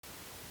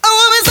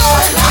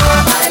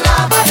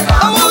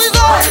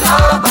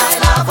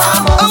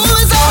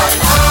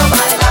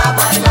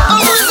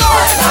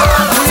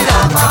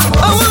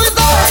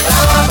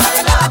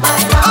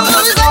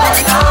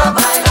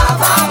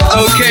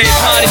Okay,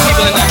 party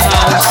people in the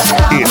house.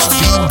 It's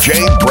DJ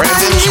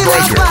Brandon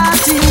Striker.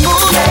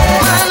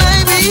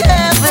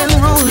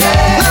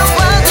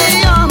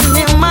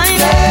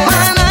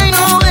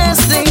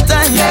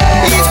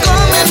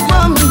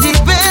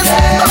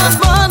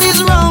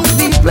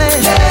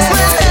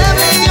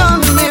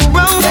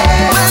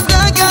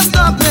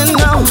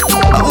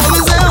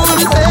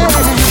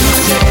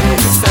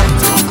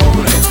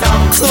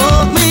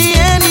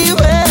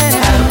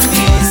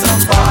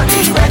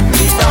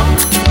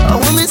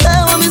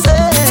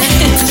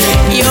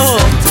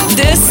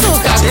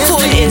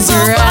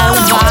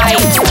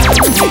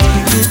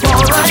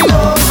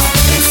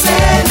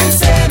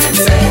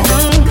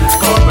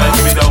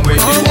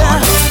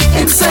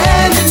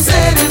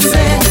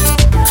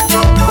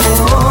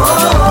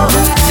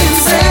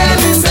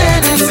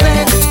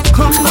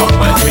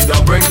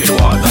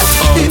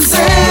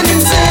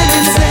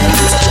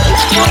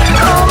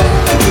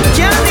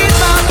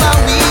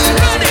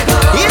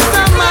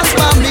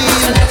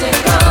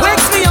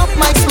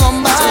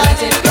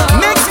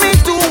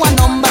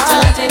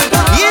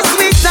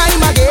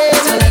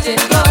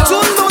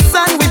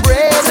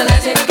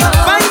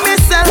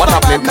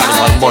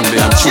 Monday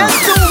and Tuesday.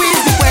 Just to ease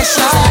the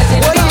pressure.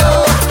 Oh, yo.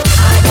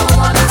 I don't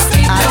wanna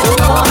sleep. I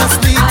don't wanna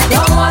sleep. I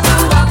don't wanna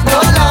rock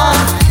no more.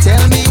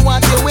 Tell me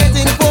what you're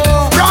waiting for.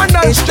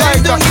 It's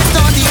time to hit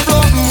on the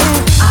floor.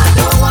 I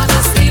don't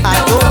wanna sleep. I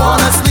don't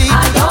wanna sleep.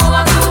 I don't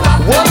wanna rock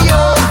no more. Oh,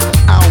 yo.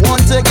 I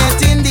want to get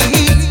in the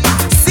heat.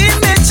 See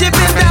me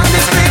chipping down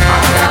the street.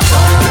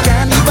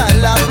 Carnival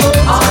of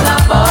love. All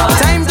aboard.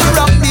 Time to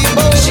rock the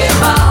boat. Shake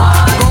my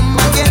heart. Come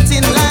and get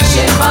in line.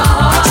 Shake my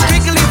heart.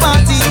 Strictly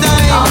party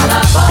time. All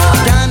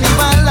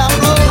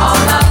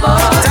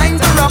aboard. Time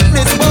to rock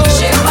this boat.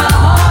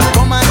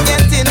 Come and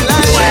get in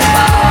line.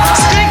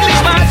 Strictly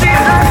party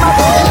time.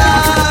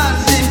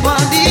 The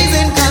body's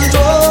in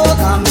control.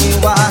 Come me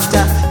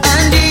water.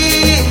 And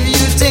if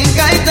you think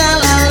I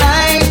tell a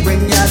lie,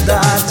 bring your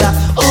daughter.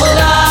 Oh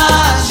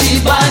Lord, she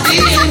body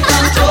in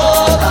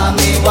control. Come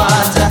me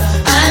water.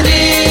 And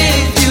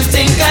if you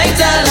think I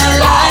tell a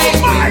lie,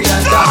 bring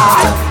your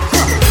daughter.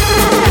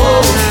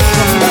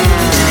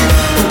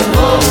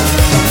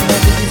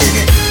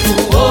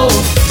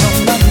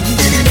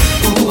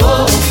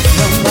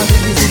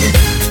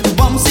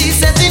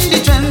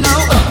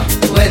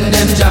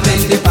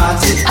 Jamming the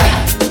party,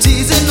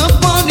 teasing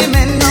up on the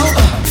men now.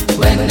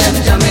 When them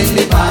jamming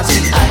the party,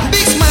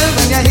 big smile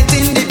when you're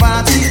hitting the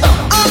party.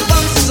 All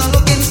bumps are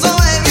looking so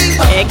heavy.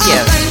 Heck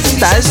yeah,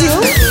 that's you.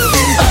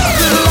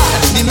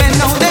 The men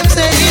now them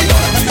saying,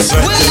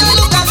 when I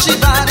look at she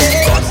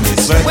body,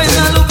 when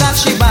I look at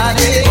she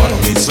body,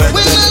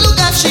 when I look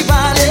at she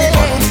body,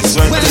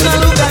 when I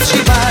look at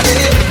she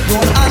body,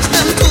 don't ask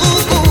them to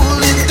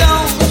cool it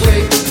down.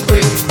 Break,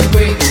 break,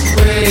 break,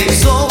 break.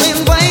 So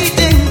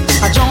inviting,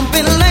 I jump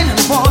in line and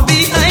fall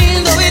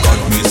behind of it.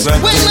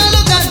 When I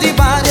look at the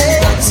body,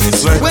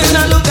 when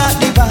I look at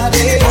the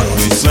body,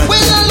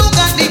 when I look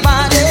at the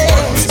body,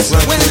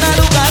 when I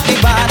look at the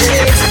body.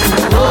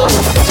 Oh,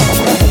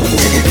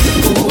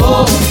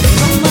 oh,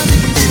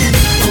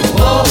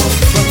 oh.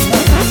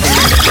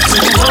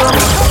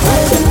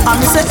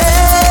 I'm say,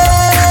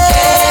 hey,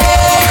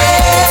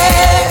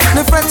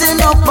 the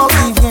fretting up of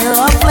the hair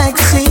I'm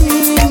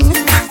flexing.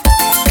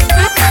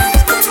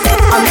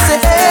 I'm say,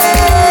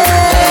 hey,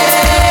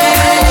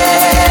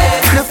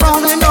 the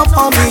frowning up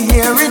on me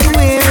hair is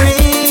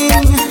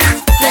wearing.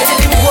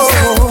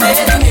 Whoa.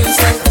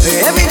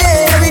 Every day,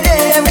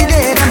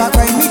 them a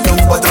grind me down,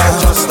 but I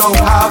just don't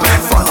have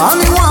it fun. All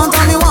me want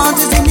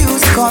is the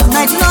music all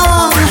night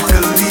long.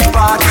 Till the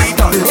party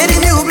done.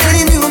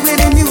 Play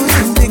the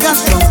music, big and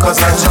strong. Cause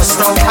I just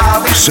don't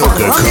have it.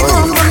 Soca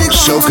code.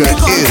 Soca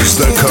is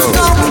the code.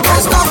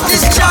 Don't stop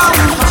this jam.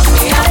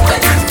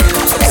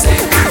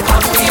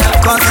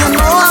 Cause you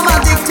know I'm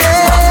addicted.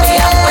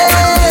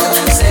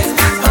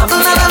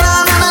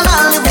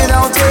 Live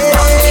without it.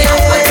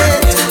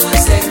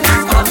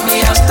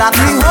 Start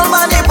me whole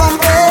body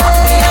pumping.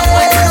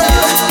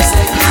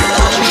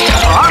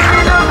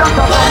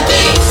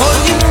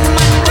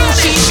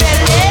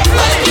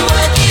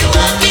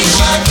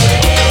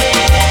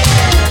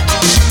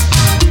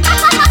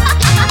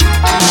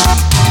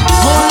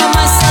 Hold on,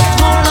 my son,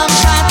 hold on,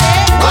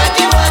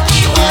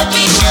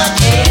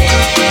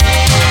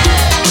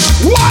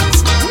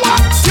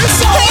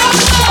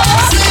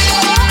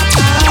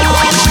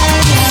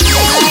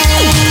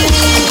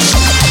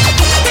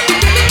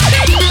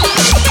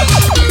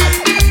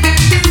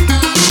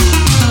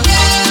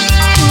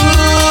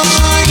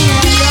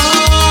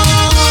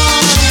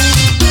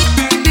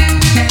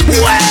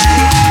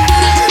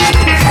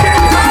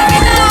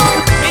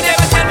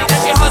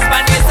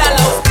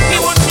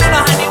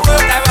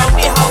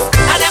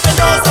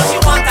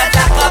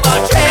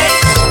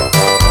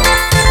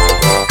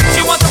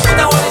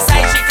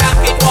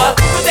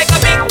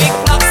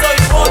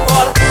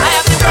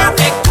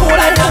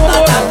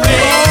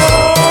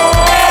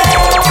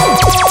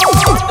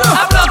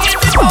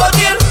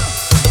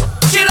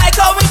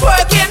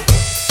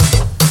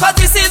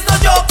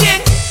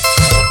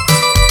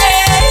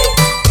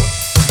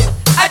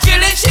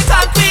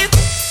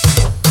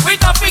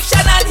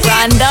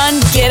 Brandon,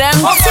 get him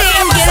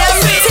ting, get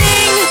him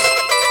ting.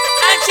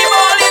 And she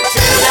ballin'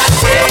 drill that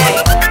thing.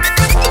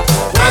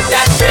 Work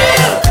that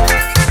drill.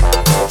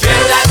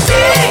 Drill that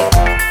thing.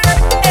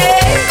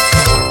 Hey.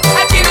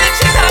 I give the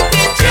chick up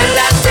in drill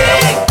that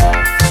thing.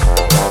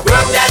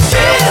 Work that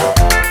drill.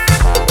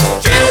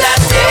 Drill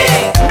that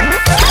thing.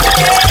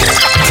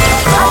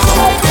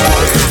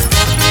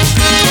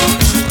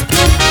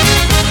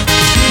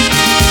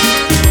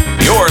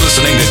 You're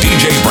listening to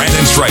DJ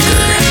Brandon Stryker,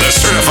 the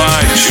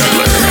certified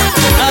juggler.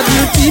 Have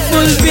you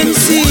people been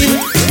seen?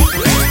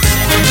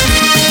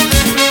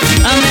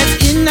 I met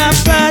in a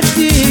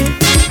party.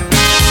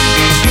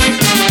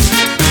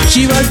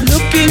 She was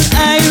looking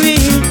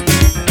irate.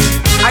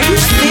 Are you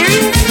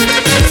serious?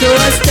 So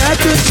I start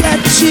to chat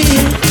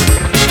chill.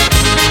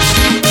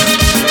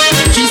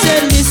 She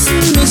said,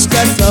 listen,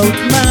 Mr.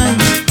 Southman,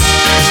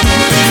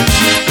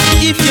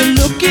 if you're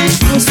looking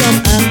for some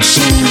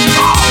action,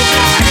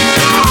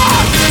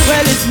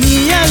 well, it's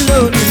me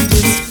alone in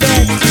this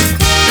bed.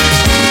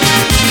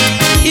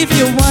 If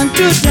you want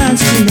to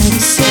dance the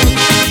next set,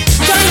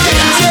 come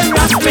dance and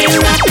rock me,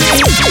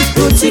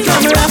 booty,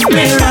 come rock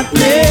me.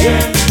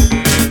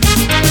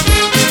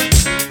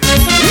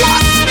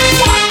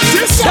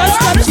 Just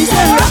stop, she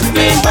said, rock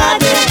me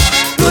body,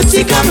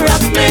 booty, come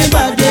rock me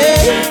body.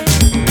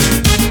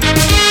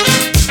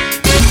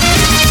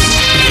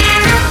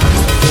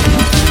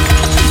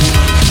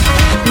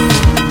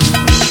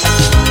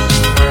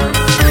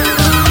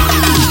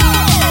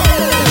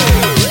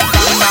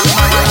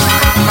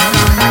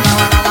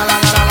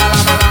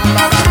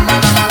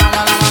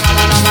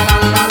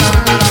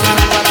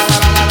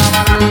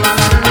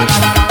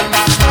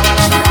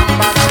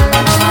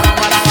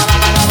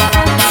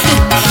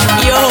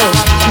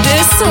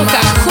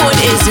 Soca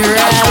code is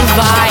real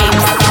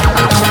vibes.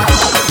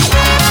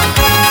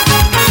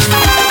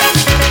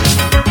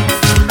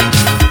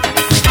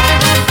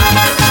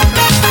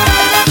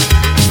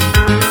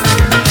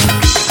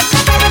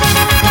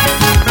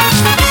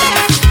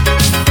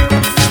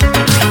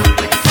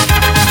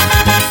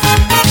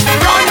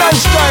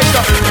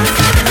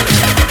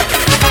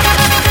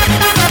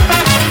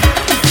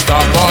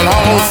 Stop all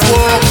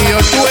housework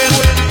you're doing.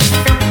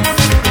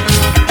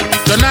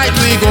 Tonight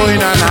we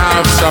going and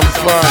have some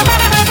fun.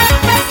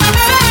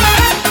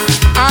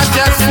 I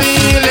just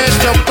feel it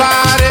to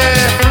party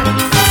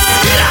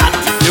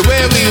the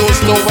way we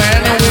used to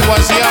when we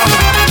was young.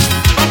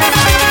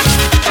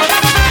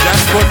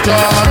 Just put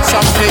on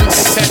something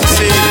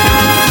sexy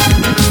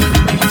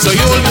so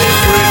you'll be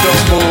free to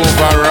move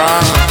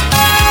around.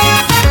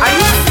 Are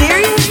you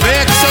serious?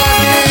 Make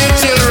some the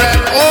children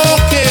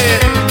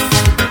okay.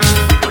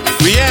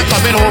 We ain't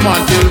coming home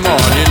until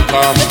morning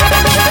come.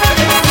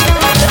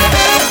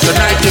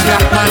 Tonight the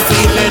black man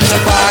feeling the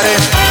party.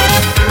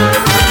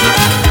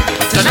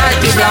 Tonight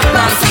the black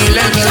man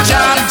feeling the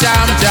jam,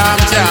 jam, jam,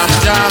 jam,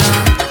 jam.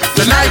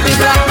 Tonight the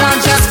black man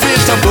just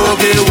feels a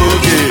boogie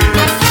woogie.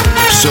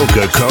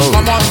 Soca Code.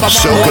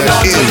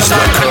 Soca is the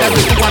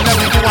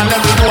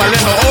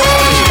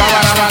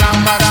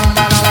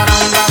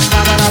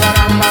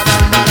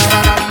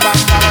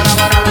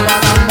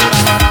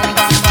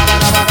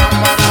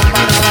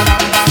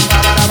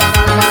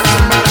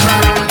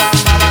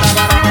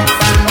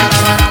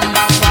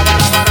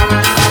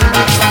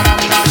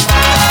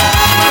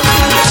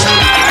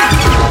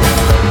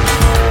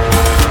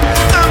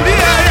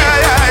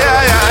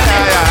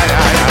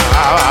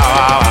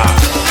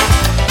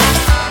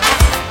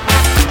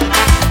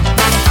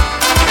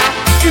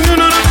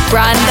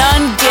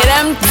Brandon, get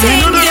him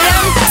ting, get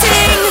him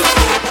ting.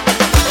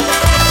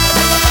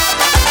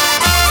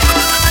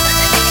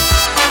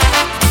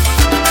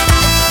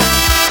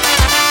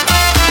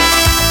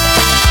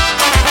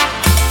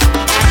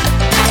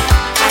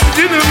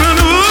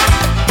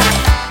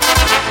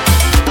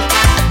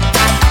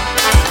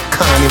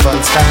 Carnival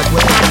start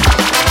with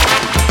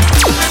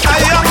A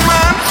young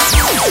man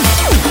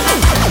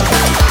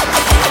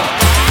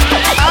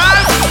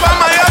asked for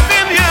my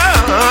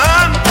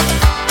opinion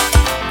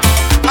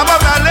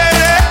about a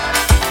lady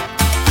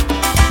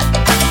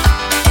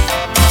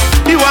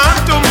he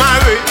want to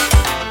marry.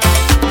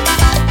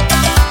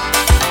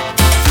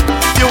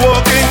 You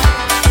walking?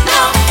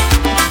 No.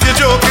 You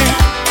joking?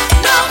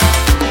 No.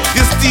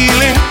 You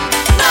stealing?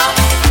 No.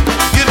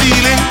 You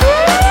dealing?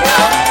 No.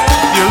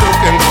 You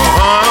looking for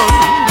hon?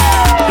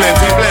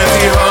 Plenty,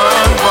 plenty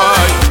hon,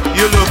 boy.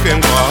 You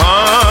looking for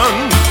hon?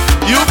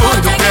 You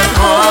going to get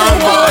hon,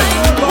 boy.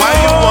 Why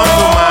you want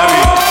to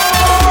marry?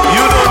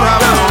 You don't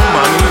have no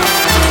money.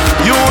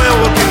 You ain't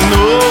working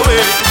no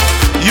way.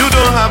 You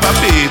don't have a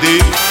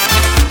payday.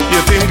 You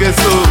think it's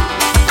so?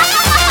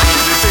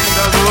 You think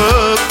that's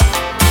work?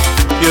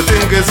 You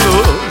think it's so?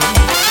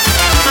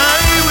 I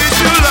wish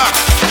you luck.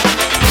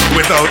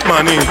 Without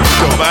money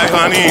to buy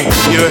honey,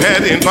 you're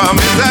heading for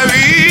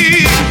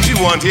misery. She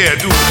want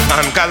hairdo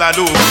and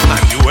calado,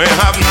 and you ain't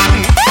have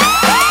none.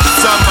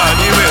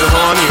 Somebody will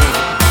horn you.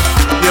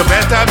 You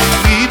better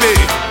believe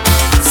it.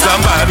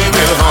 Somebody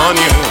will horn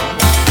you.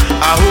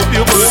 I hope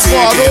you will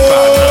take it,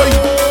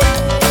 partner.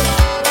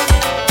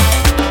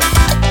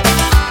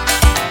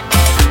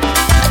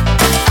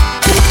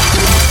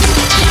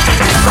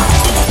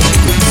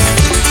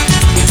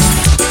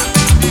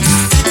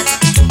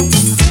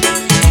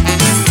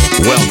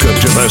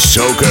 The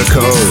Soca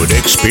Code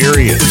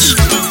Experience.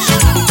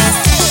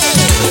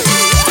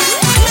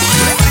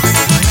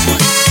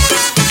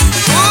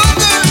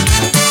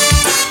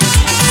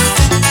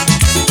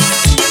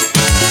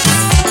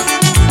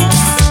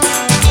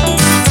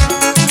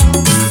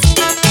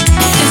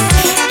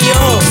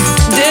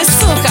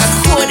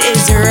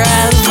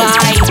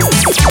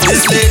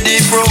 This lady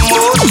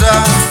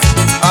promoter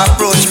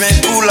approached me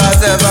cool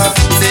as ever.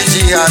 Said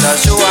she had a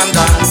show and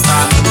dance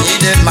and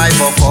needed my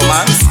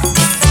performance.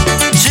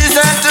 She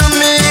said to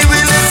me,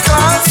 we'll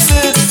discuss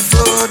it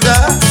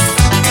further.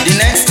 The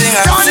next thing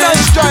I said,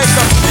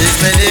 this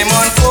my name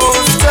on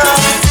poster.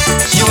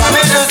 She want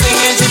me to sing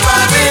in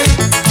Chipapi.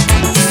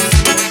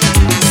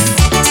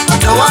 I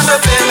don't want to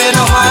pay me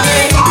no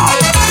money.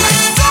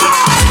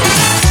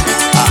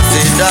 I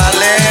said,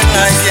 darling,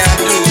 I can't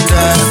do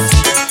that.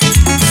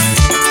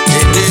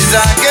 It is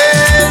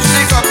against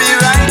the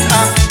copyright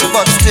act,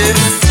 but still,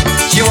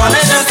 she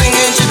wanted to sing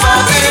in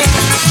Chipapi.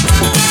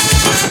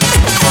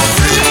 For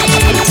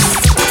free,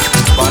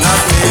 but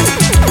not me.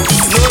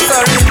 No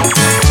sorry.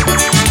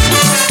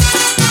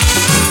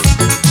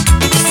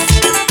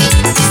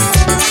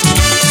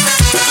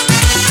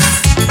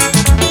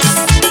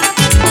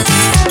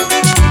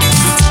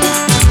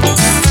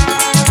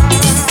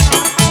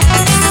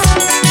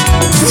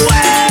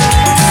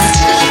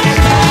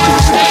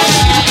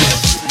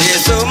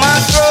 There's so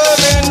much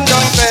rolling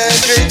down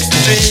Frederick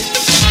Street.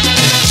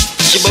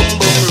 She boom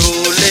boom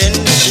rolling,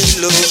 she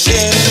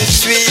looking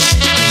sweet.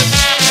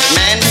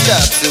 Men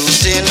stop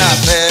shooting a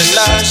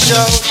fella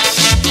shout.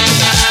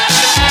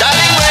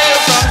 Darling, where you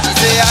from? She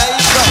say I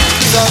from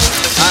south.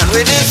 And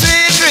with the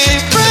sweet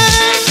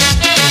refrain,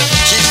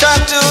 she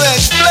start to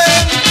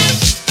explain.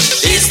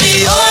 It's the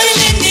oil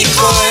in the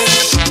coil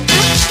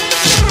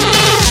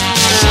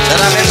that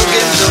I've been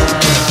looking to.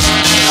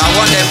 I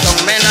want them to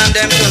men and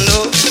them to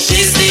know.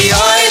 It's the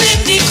oil in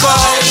the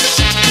coil.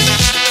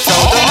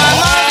 Some to my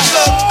mouth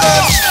look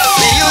good.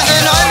 We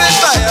using oil with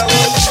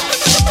firewood.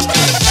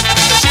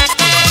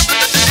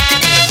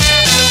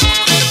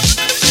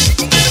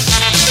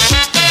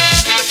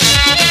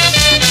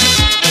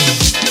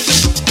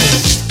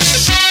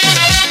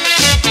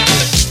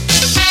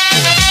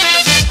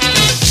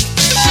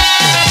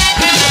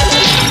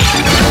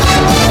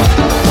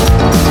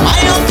 My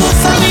uncle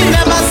Sammy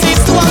never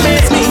ceased to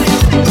amaze me.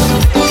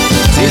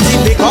 Till he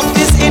pick up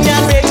this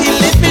Indian bait, he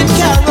live in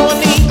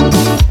Caroni.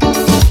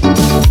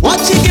 What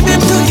she give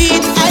him to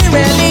eat, I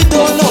really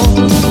don't know.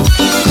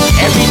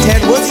 Every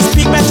 10 words he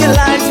speak, but your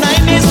life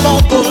 9 is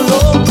bound to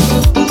low.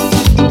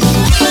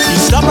 He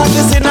stop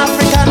practicing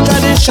African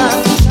tradition.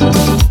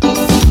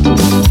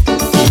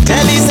 He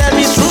tell himself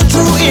he's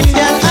true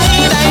Indian.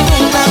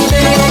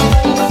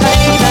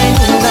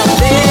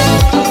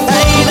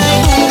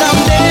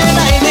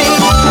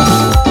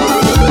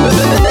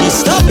 He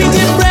stop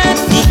eating bread,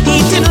 he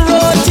eating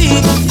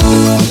roti.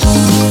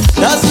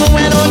 Doesn't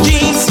wear no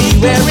jeans, he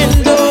wearing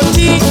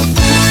dhoti.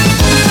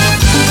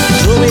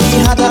 The way he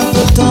had a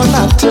put on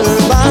a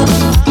turban.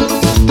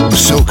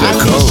 Soca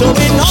And he's Code.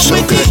 showing off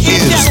with Soca the is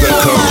Indian the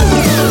woman.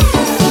 code.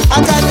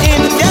 At an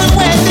Indian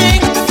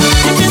wedding,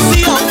 you can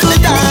see uncle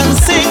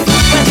dancing.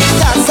 When he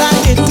dance, I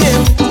hit him.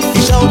 He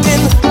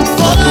shouting,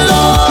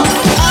 Golo,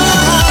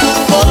 ah,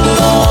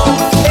 Golo,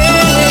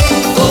 eh,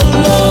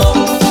 Golo,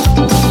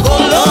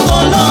 Golo,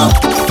 Golo.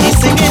 He's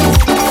singing,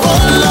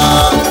 Golo,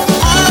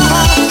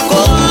 ah,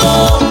 Golo,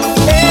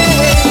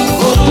 eh,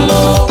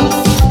 Golo,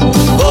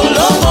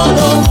 Golo,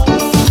 Golo.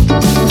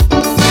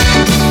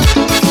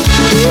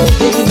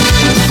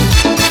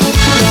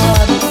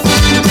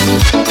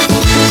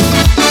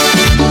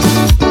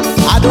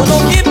 I don't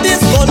know if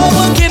this gonna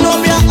working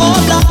on me or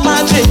black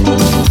magic,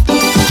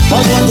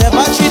 but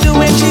whatever she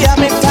doing, she have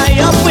me tie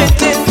up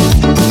with it.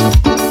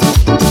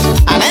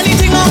 And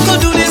anything I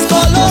could do, this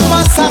color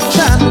must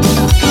action.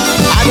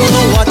 I don't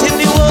know what in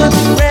the world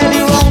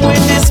really wrong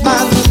with this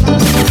man.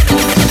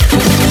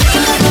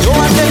 No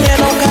one can hear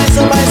no kinds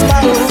of by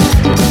sparrow.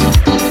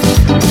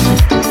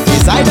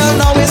 His idol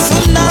now is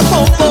Sunda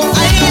Popo.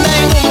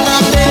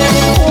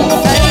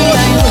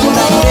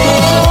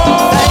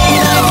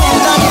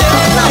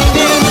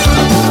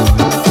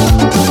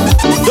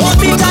 Don't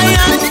be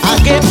tired,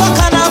 again for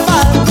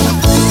carnival.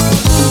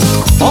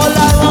 All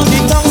around the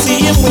town,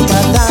 see him with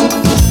a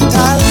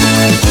dantal.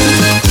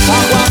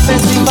 Bagua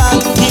festival,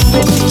 he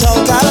with the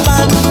chowtal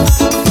band.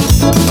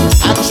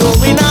 And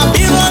showing a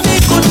beer on the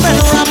good friend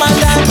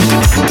Ramadan.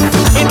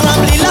 In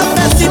Ramlila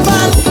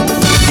festival,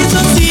 it's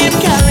to see him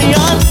carry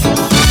on.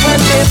 When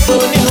they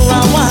burning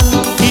Rawan,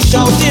 he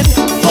shouted,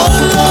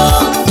 Golo,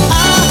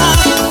 ah,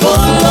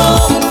 Golo,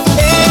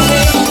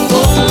 eh,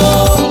 Golo,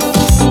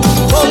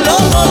 Golo,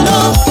 Golo.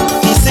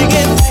 He's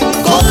singing,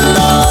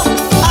 Golo,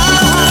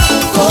 ah,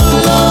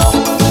 Golo,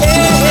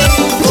 eh,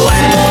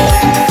 Golo.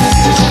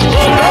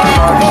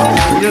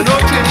 You know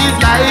Chili's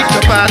like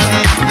your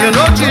party. You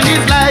know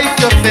Chili's like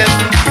your fest.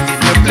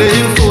 You're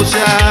playing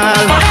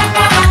social.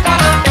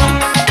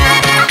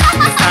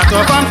 Start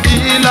off on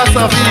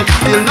philosophy.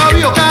 Till now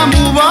you can't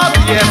move up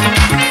yet.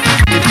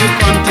 If you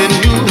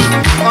continue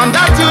on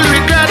that you'll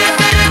regret.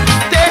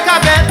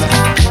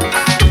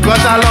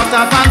 got a lot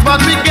of fans,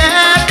 but we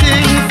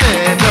getting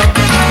fed up.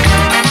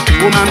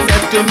 Woman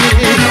said to me,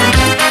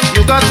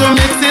 you got to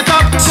mix it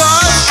up,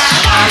 cause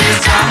I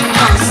jam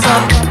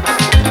non-stop.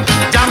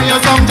 Jam your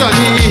song,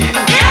 Johnny.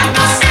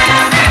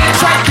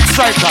 Strike it,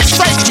 striker,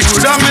 strike it.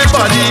 Put on my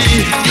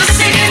body. You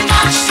singing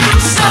much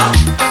too slow.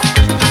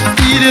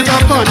 Speed it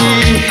up,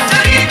 honey. To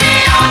give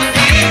me all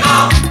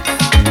fever.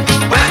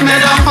 Wet me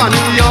the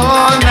honey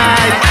all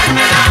night.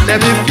 Let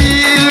me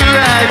feel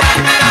right.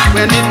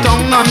 When the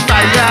tongue on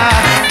fire,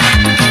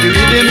 the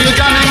rhythm you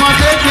jamming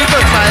must make me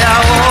put fire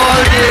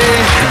all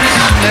day.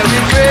 Let me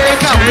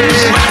break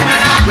away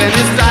when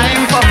it's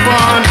time for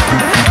fun.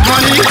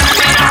 Money.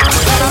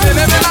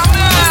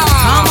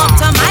 Come up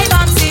to my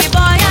bouncy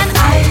boy and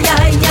ay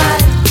ay ay.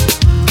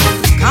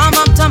 Come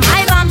up to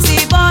my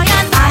bouncy boy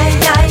and ay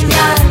ay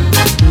ay.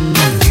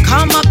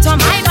 Come up to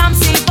my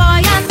bouncy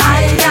boy and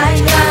ay ay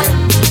ay.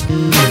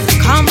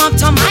 Come up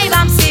to my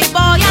bouncy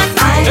boy and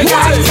ay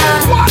ay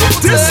ay.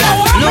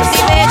 Look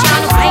the bitch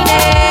and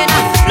whining.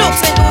 Look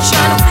the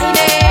Lucian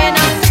whining.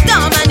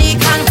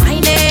 Dominic and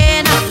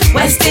whining.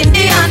 West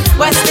Indian.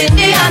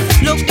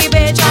 Look the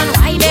bitch and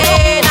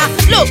whining.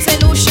 Look the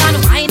Lucian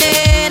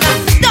whining.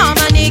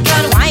 Dominic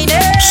and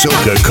whining.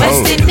 Soca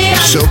code.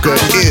 Soca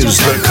is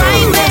the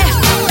code.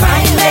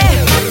 Grind me.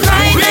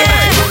 I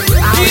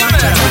want you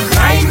to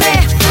grind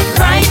me.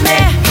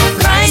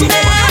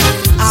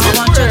 I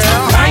want you to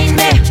grind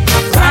me.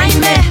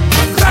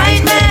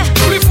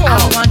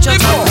 I want you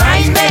to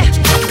grind me.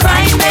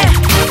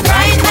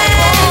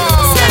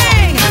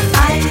 Sing.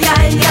 Ay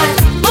ay ay.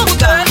 Oh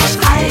gosh.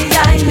 Ay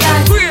ay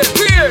ay.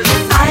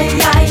 Ay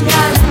ay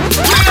ay.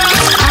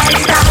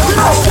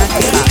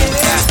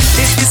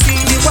 If you see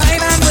the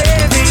wine and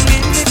waving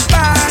in the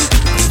band,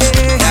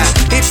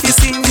 if you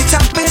see me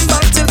tapping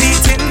bottle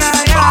beating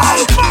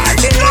iron,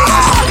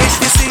 if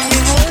you see me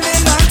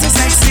holding on to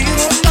sexy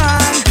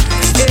woman,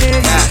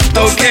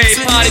 Okay,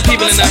 party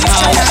people in the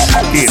house.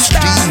 It's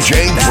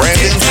DJ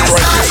Brandon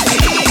Striker.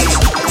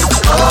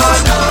 oh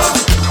no,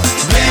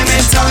 blame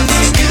it on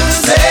the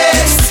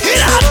music.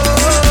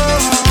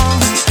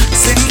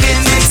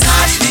 Singing it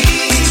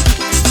softly.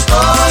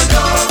 Oh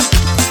no,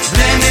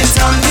 blame it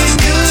on the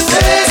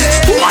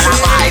music. What a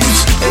vibes!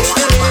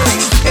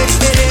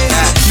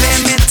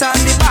 Blame it on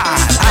the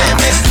band,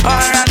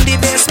 or on the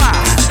bass man,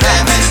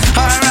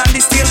 or on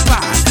the steel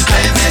pan.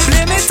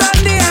 Blame it on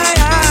the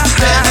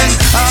iron,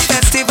 or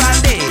festival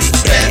day,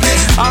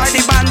 or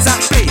the bands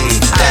that play.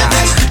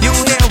 You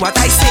hear what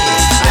I say?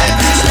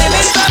 Blame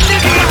it on the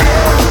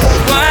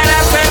What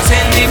happens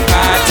in the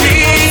party?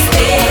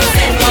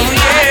 Oh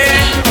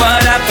yeah.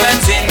 What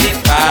happens in the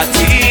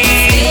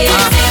party?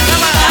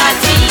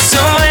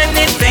 So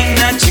anything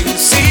that you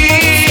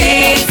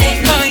see,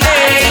 oh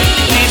yeah,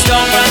 please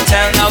don't run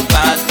tell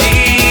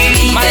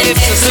nobody. My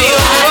lips are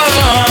sealed.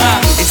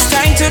 It's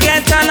time to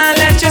get on and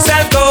let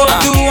yourself go.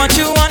 Do what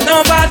you want,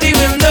 nobody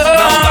will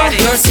know.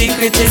 Your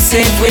secret is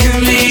safe with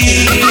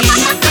me.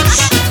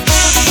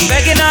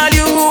 Begging all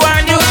you who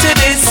are new to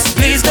this,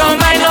 please don't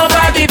mind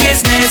nobody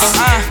business.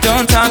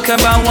 Don't talk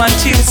about what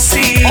you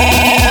see.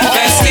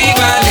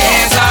 Festival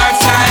is our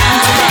time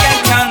to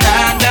get on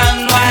and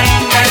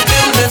unwind and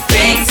do the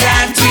things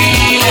that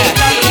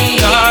we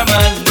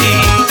normally.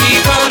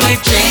 People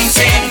with drinks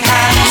in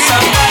hand,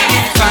 somebody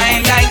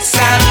fine like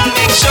sand.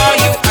 Make sure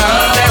you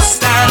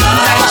understand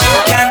that you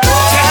can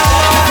tell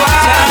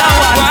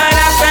what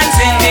happens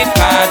in the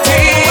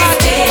party.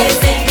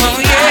 Oh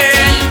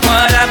yeah,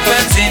 what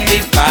happens in the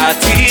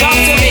party?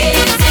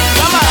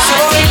 So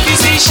if you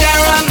see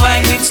Sharon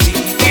wine with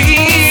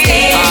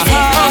Stevie,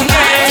 oh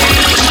yeah.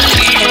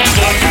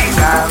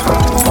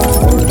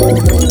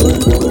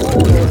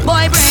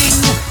 Boy, bring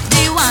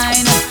the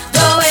wine,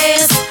 the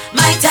waste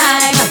my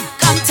time.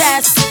 Come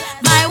test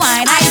my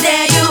wine. I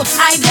dare you.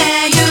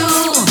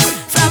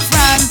 From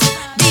front,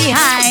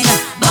 behind.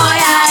 Boy,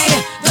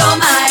 I don't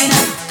mind.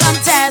 Come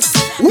test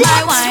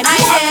my wine. I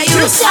dare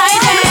you.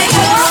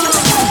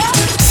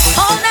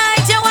 All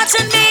night you're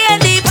watching me in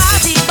the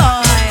party,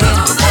 boy.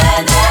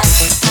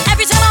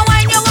 Every time I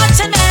whine, you're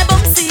watching me,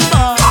 boomsy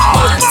boy.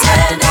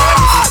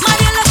 Man,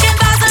 you're looking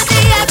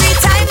buzzing every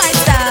time I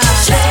start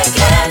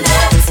shaking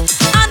it.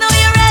 I know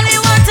you really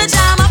want to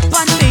jam up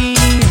on me.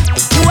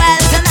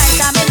 Well, tonight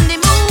I'm in the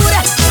mood.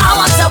 I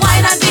want to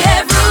whine and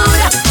behave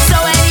rude. So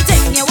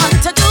anything you want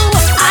to do,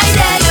 I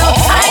dare you.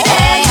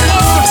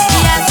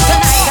 Yes,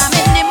 tonight I'm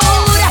in the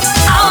mood.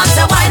 I want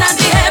to whine and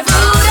behave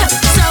rude.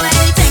 So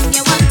anything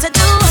you want to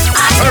do,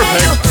 I dare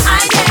you.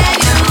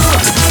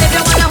 If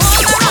you wanna hold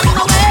me wrong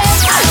away,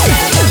 I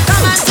dare you.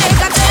 Come and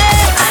take a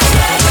taste, I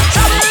dare you.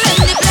 Trouble in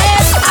the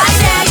place, I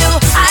dare you.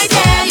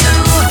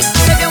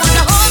 If you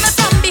wanna hold me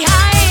from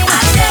behind,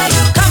 I dare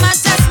you. Come and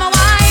test my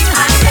wine,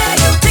 I dare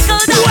you.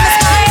 Tickle down my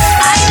spine,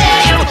 I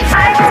dare you.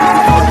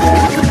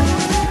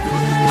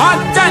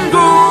 Hot and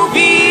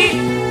groovy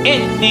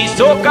in the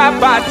soca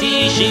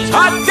party. She's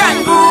hot and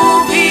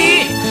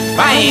groovy.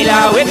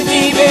 Baila with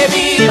me,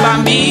 baby.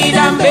 Bambi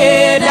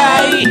dambe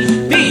dai.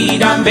 Be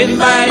dambe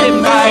bye.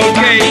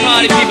 Okay,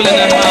 party people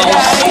in the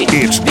house.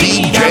 It's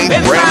DJ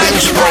Brandon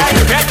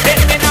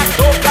Striker.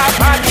 soca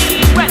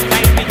party. When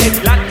I see this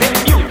Latin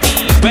beauty,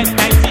 when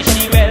I see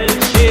she well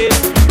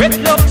shaped, with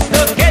looks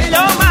to kill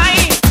your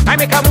mind. I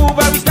make a move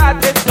and we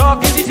started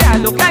talking. She said I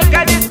look like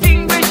a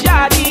distinguished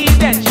yardie.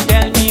 Then she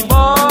tell me,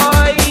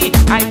 boy,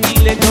 I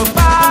feel it to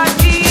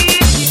party.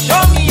 She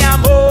show me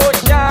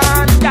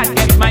emotion that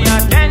gets my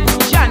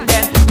attention.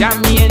 Then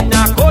jam me in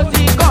a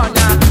cozy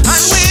corner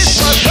and wait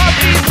for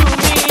something to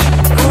me.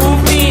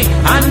 Move me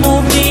and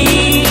move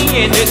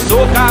me in the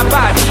soca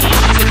body.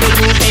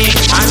 Move me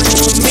and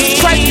move me.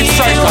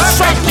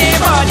 Work me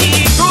body.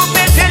 Move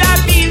me till I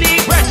feel the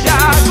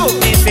pressure. Move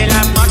me till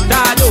I'm not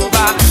all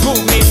over.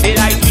 Move me till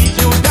I squeeze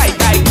you tight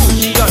like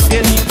Gucci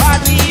until the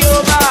party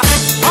over.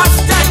 Hot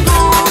and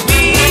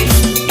groovy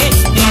in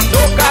the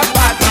soca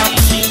party.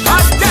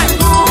 Hot and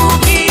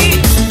groovy.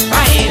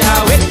 Find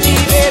out with me,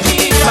 baby.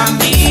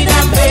 Bambina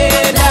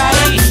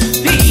pedai.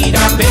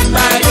 Vida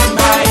pedai.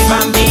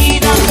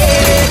 Bambina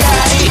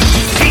pedai.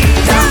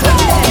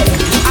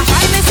 I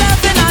find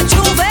myself in a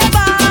Juve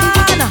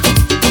van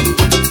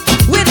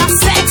with a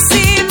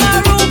sexy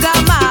Maruga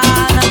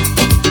man.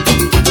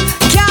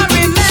 Can't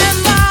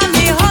remember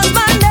me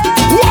husband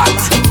name. What?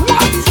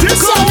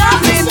 This Could not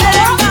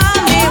remember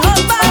me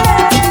husband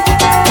name.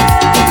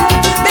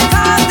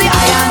 Because the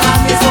iron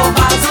hand me so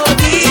bad so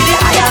deep. The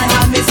iron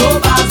hand me so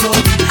bad so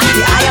deep.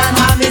 The iron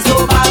hand me so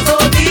bad so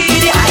deep.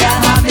 The iron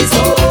hand me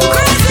so.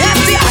 Yes,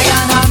 the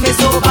iron hand me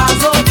so bad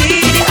so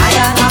deep. The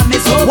iron hand me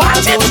so bad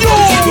so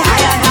deep. The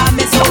iron hand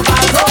me so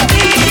bad so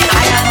deep. The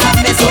iron hand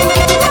me so.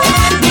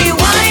 Me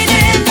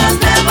whining does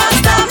never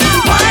stop.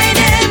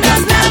 Whining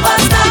does never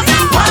stop.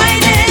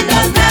 Whining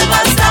does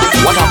never stop.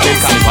 What a big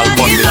carnival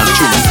bundle and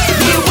tune.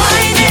 Me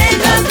whining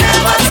does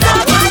never stop.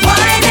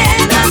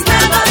 Whining does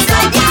never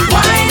stop.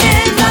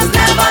 Whining does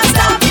never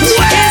stop.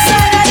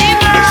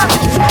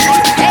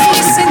 Hey,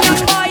 listen,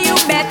 young boy, you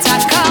better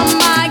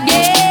come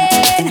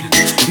again.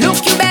 Look,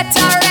 you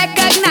better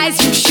recognize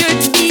you should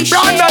be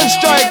Brandon shamed.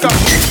 Striker.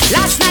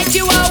 Last night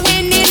you were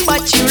winning,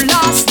 but you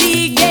lost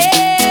the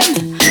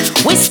game.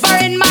 Whisper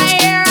in my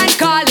ear and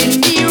calling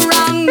me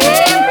wrong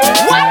name.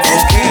 What?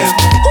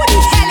 Who the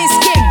hell is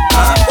king?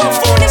 What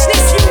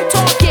foolishness you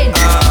talking?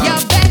 You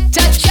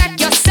better check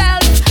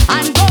yourself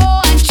and go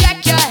and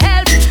check your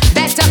health.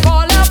 Better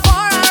call her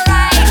for a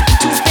ride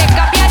to pick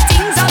up your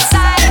things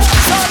outside.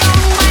 So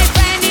long, my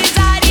friend, is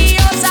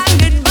adios and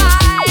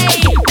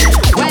goodbye.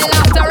 Well,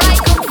 after I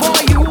cook for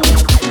you,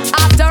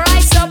 after I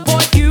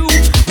support you,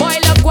 boy,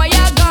 look what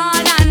you're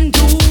gonna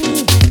do.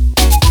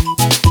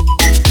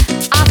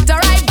 After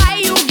I buy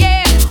you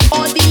gear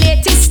or the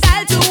latest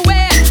style to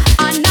wear,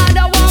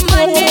 another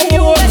woman give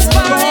you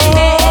whispering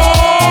there.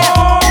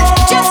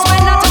 Just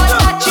when I thought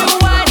that you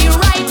were the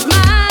right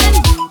man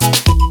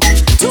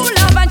to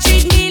love and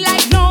treat me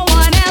like no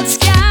one else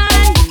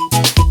can.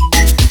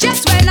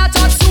 Just when I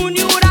thought soon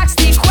you would ask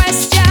the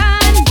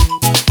question,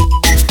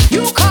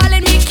 you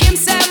calling me Kim,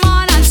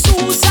 Simon and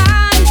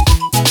Susan.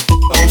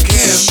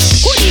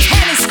 Who the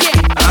hell is Kim?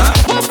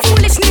 What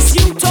foolishness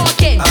you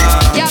talking?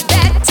 You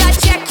better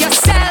check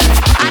yourself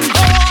and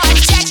go and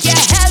check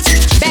your health.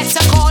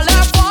 Better call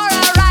her for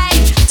a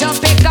ride to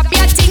pick up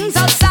your things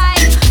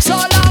outside. So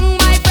long,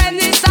 my friend,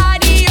 it's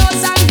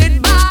adios and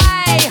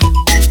goodbye.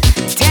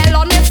 Tell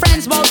all my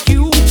friends about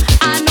you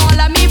and all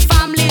of me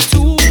family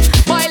too.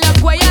 Boy, look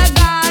what you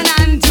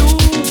gonna do.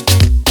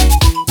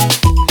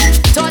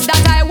 Thought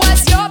that I was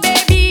your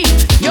baby,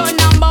 your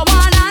number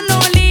one and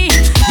only.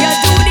 You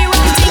do the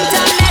wrong thing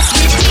to mess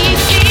with me.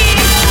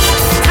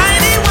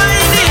 Tiny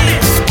whiny,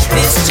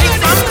 this chick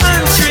from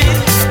country,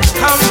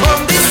 come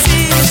home this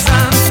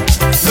season,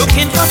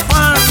 looking for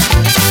fun.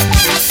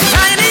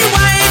 Tiny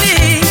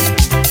whiny,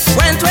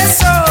 went away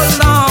so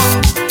long,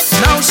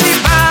 now she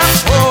back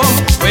home,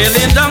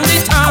 wailing down the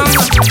town. I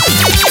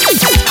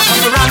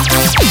come to run,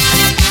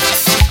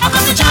 I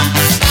come to jump,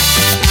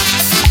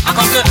 I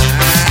come to.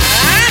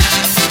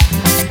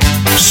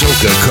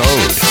 Soca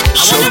code.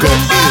 Soca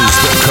is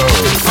the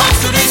code. Come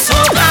to the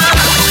soca.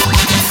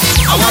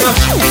 I wanna.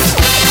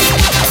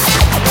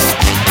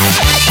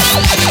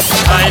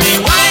 Tiny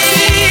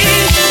whiny,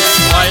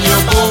 whine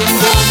your boom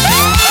boom.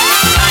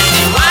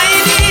 Tiny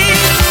whiny,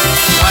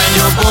 whine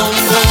your boom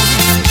boom.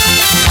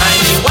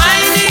 Tiny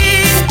whiny,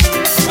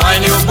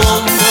 whine your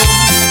boom boom.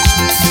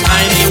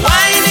 Tiny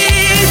whiny,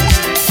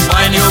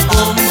 whine your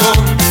boom boom.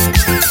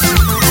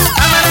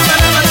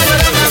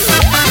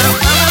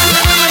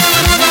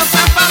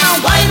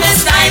 Wine Miss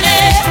Tiny,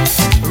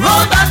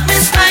 roll back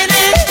Miss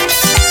Tiny.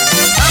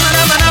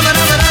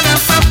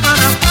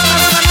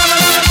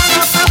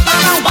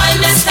 Wine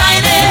Miss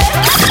Tiny,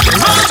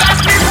 roll back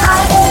Miss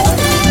Tiny.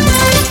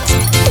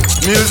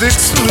 Music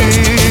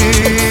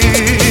sweet,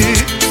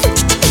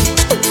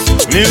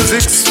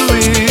 music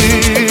sweet.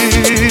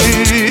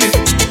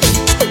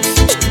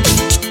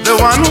 The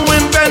one who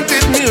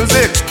invented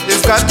music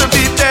has got to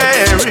be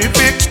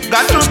terrific.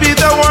 Got to be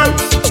the one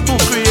who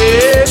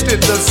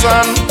created the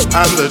sun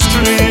and the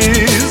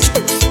trees,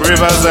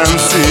 rivers and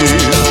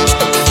seas.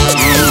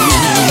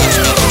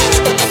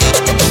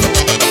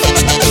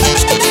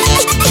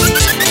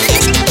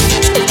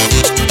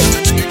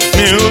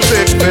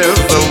 Music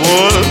fills the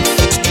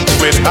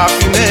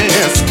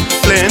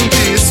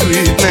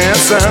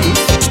peace and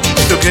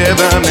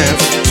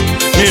togetherness.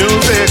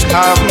 Music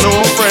have no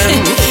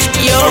friends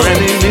or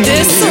enemies.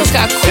 This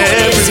Soca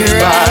is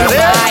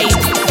right.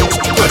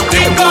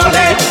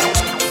 Dingole,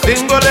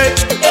 dingole,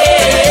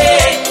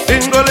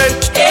 dingole,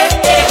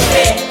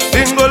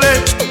 dingole,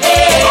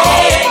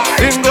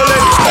 dingole.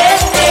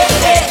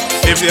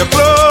 If your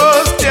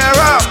clothes tear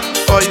up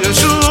or your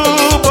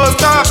shoe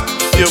bust up,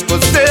 you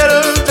could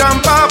still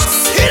jump up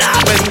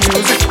when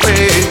music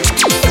plays.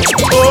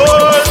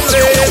 Old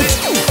lady,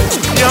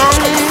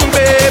 young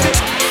baby,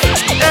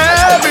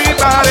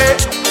 everybody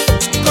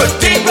could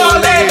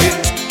dingole,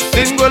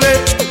 dingole,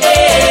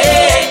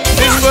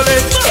 dingole,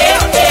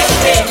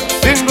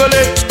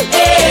 dingole,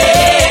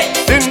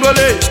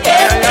 dingole.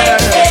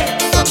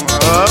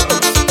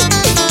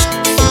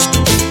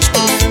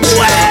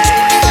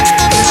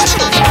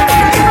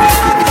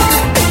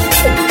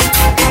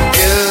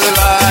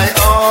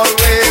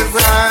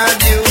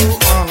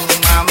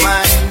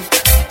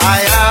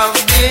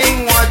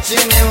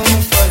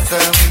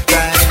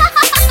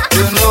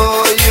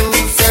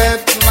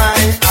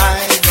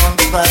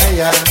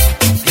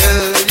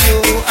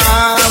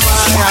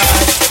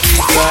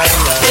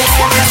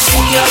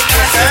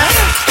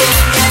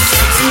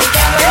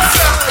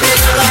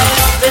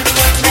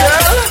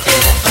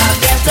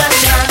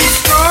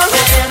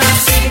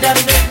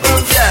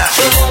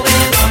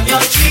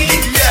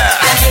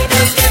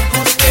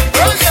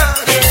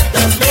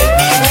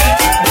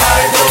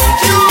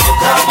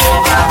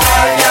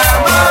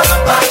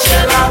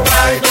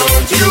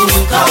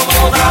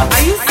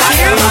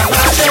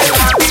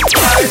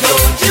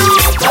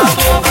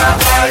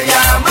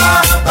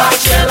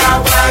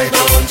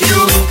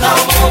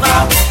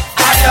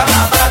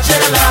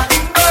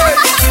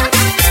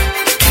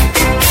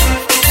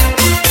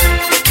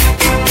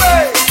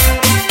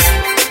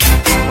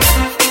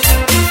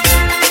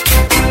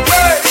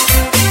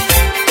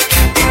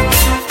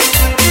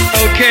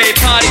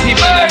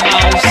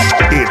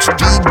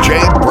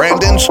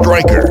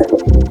 Striker.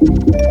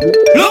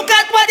 Look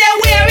at what they're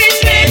wearing,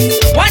 strings.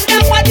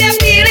 Wonder what they're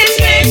feeling,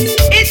 strings.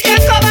 It's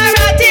just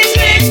camaraderie,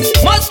 strings.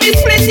 Must be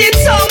splitting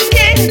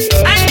something.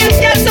 And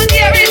just get some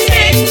daring,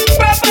 strings.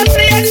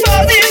 Purposely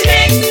exposing,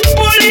 strings.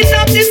 Pulling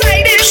up the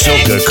siding,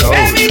 strings. Soca code.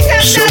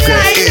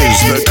 Soca is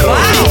the code.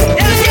 Wow.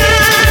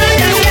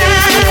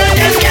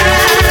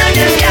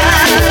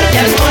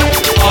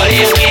 All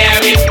they're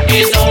wearing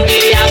is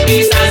only a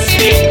piece of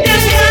string.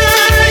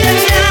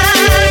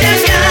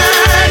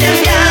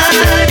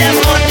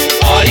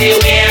 All they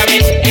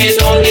wearing is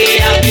only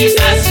a piece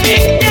of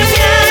string.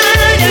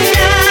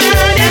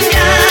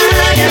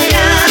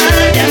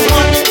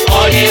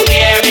 All they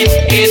wearing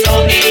is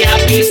only a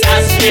piece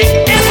of string.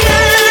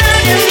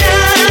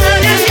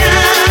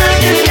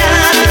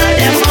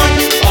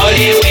 All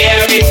they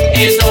wearing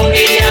is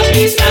only a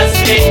piece of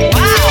string.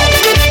 Wow.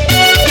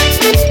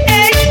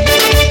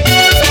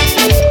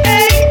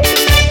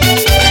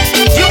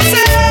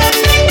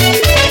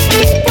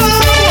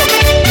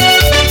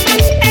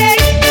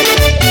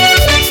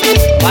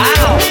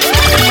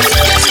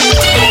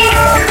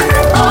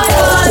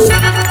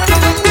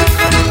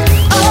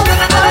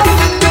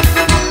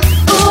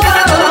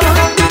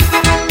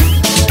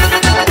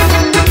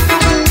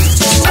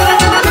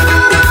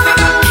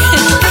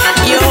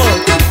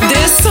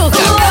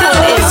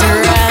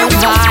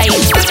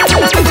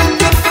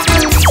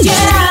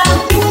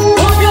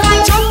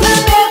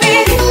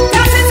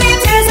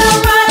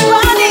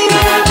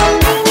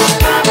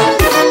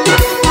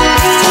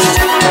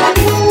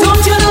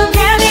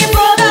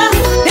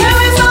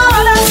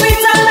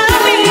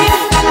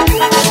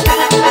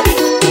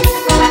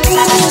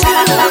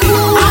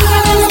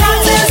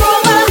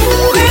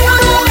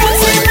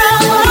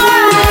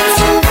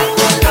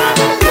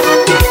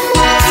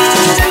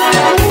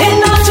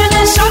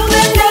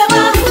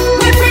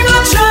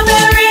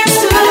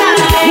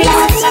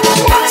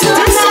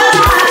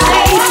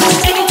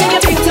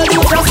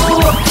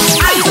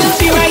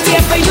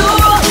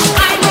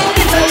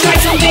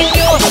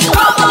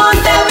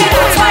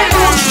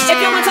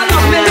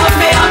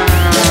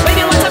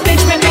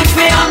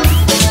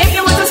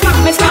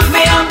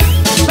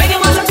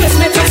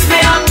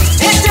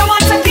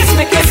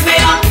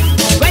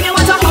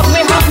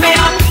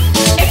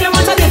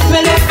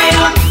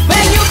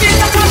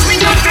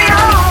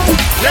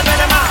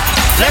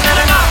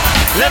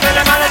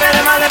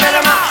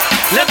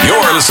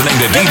 You're listening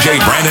to DJ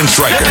Brandon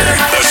Stryker,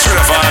 the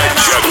certified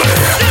juggler.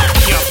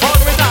 You born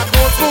with a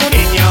gold spoon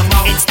in your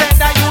mouth. Instead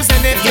of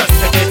using it, you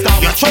spit it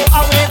out. You throw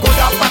away good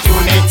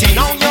opportunity.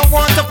 Now you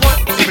want to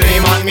put the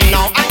blame on me.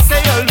 Now I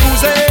say you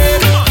lose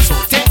it. So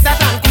take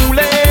that and cool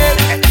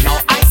it. Now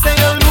I say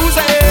you lose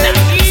it.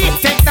 So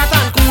take that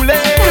and cool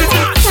it.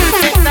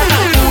 Take that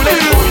and cool it.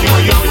 Oh yo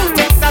yo.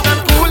 Take that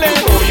and cool it.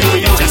 Oh yo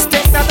yo. Just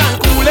take that and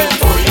cool it.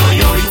 Oh yo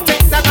yo.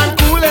 Take that and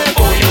cool it.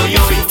 Oh yo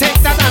yo. Take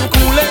that and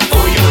cool it.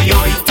 Oh yo yo.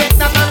 Take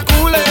that and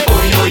cool it.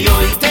 Oh yo yo.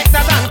 Take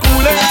that and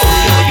cool it. Oh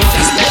yo yo.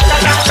 Just take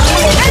that and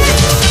cool it.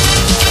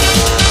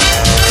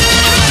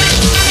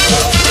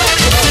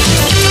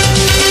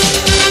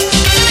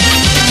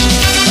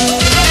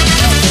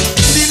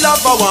 The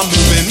lover want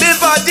move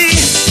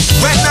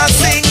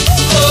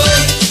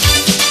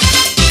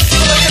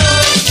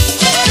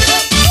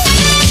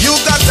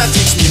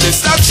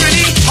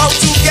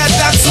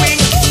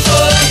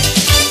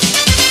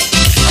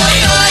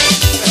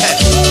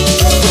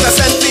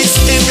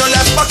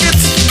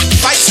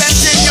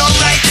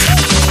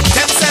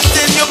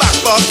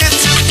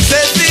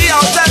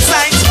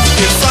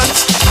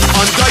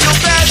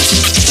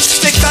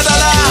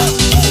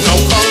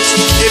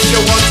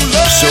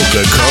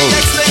Soca code.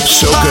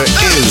 Soca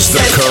is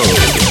the code.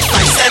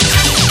 5 cents,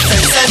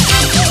 10 cents,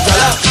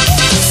 dollar,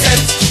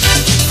 cent,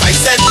 5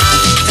 cents,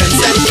 10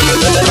 cents,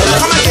 dollar.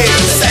 Come again,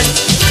 cent,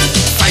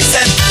 5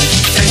 cents,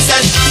 10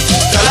 cents,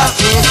 dollar,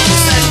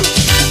 cent,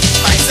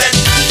 5 cents,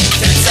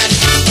 10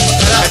 cents,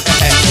 dollar.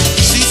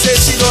 She says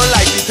she don't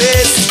like the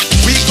pace.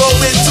 We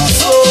going too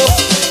slow.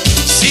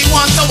 She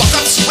wants to walk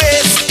up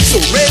space, so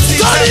raise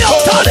the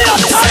tempo. 5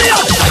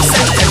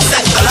 cents, 10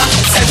 cents, dollar,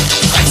 cent,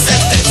 5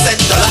 cents, 10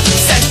 cents, dollar,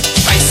 cent,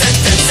 5 cents,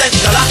 10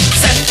 cents, dollar,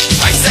 cent,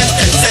 5 cents,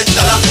 10 cents,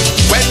 dollar.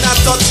 When I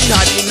thought she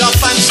had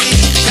enough and she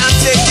can't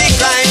take the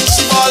grind,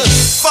 she ball,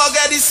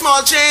 forget the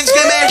small change,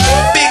 give me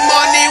big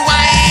money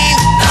wine.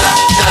 Dollar,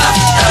 dollar,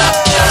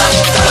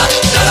 dollar, dollar,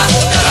 dollar,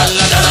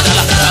 dollar,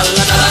 dollar,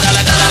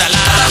 dollar, dollar,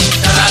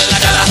 dollar,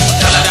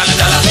 dollar,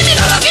 dollar,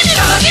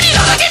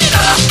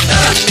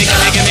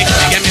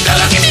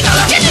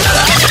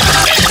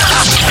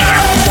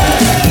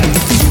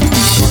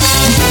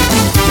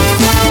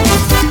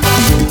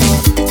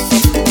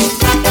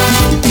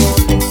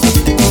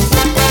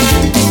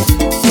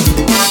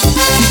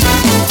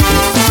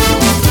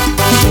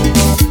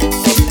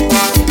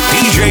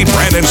 DJ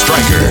Brandon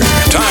Stryker.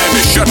 Time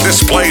to shut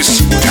this place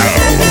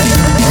down.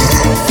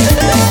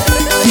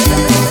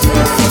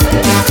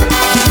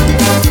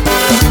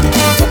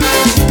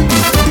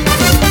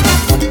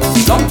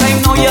 Long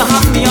time now you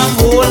have me on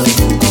hold.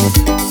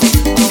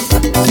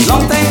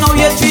 Long time now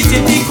you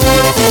treating me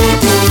cool, cool,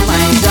 cool,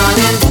 my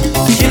darling.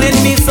 Killing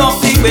me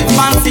softly with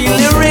fancy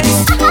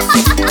lyrics.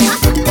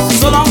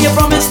 So long you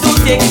promise to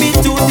take me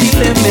to the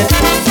limit.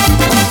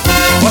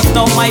 But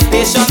now my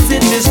patience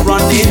it is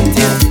running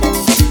thin.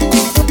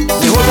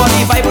 The whole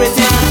body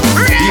vibrating,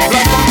 the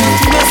blood pumping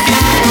to my skin.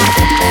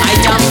 I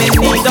am in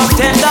need of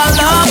tender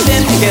love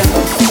and care.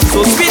 So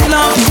sweet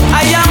love,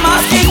 I am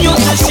asking you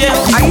to share.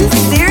 Are you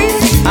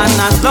serious? And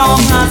as long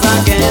as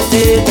I get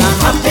it, I'm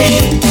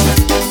happy,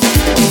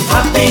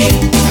 happy,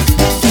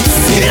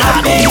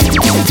 happy.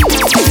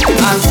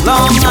 As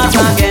long as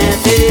I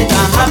get it,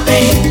 I'm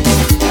happy,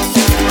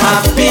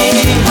 happy,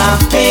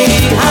 happy,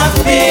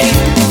 happy.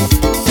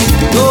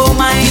 Don't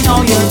mind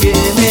how you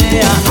give me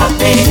a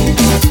happy,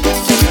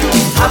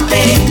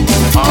 happy,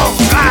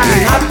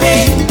 alright, happy.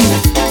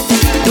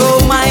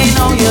 Don't mind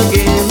how you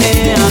give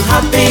me a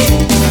happy,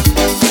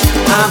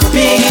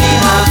 happy,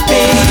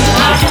 happy,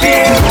 happy.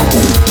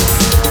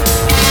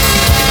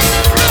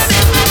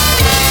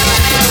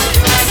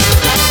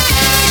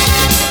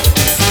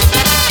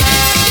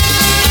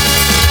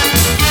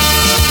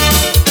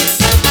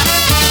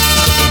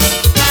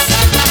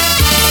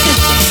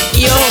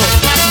 Yo,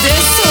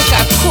 this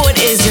Soca code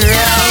is real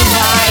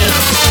high.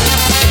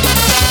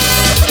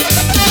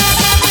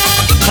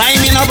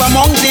 Climbing up a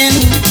mountain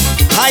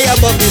high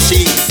above the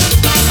sea,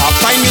 I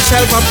find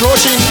myself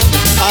approaching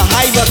a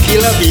hive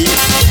killer bee.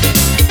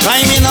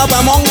 Climbing up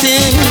a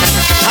mountain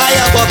high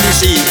above the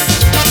sea,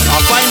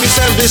 I find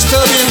myself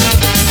disturbing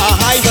a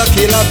hive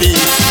killer bee.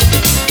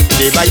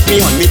 They bite me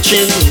on my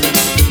chin,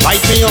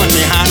 bite me on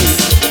my hand.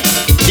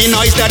 The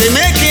noise that they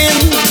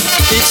making,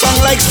 it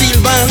sound like steel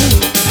band.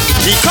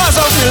 Because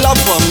of the love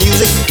for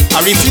music,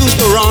 I refuse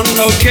to run.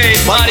 Okay,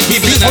 but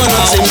the beats were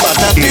not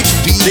sympathetic.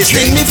 They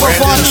sting me for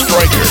fun.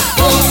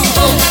 Boom,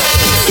 boom,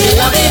 kill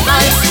a bit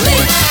ice me,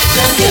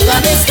 then kill a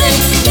bit sting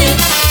me,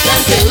 then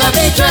kill a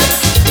bit dress.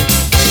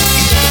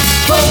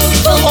 Boom,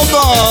 boom,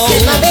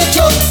 kill a bit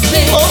choke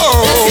me, then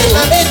kill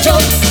a bit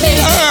choke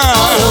me,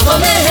 all over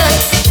my head.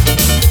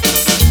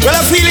 Well,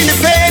 I'm feeling the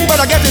pain,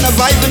 but I'm getting a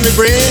vibe in the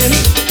brain.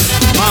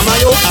 Mama,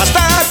 yo, I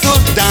start to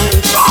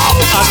dance,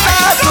 I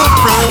start to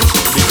prance,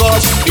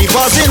 because the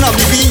buzzing of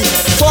the beat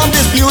formed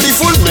this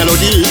beautiful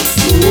melody.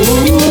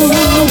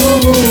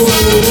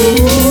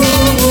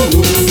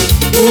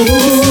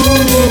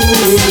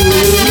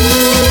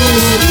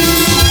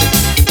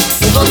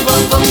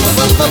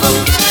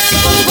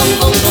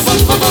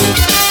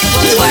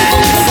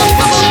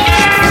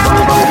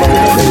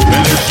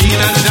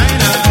 Valentina,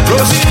 Dinah,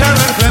 Rosita,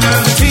 and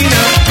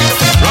Clementina,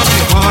 rock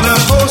the corner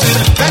posing,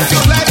 that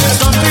your life is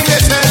something they're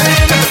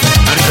selling.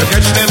 And if you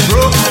catch them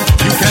broke,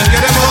 you can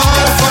get them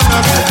all for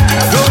nothing.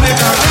 Don't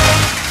make a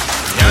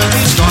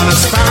Yankees gonna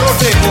sparrow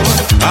take over.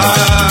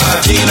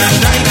 Tina,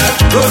 Dinah,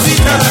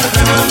 Rosita, and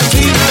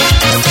Clementina,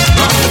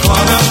 rock the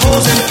corner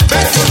posing,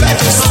 that your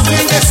life is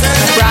something they're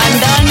selling.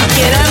 Brandon,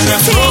 get him,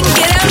 ting,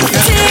 get him,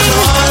 ting.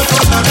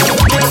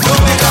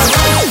 Don't make a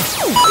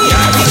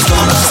Yankees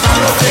gonna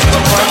sparrow take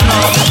over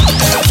now.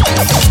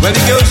 Well, the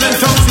girls in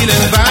town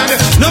feeling bad.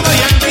 No more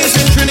Yankees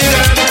in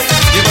Trinidad.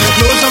 They gonna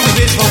close down the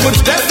place for good.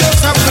 Them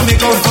girls have to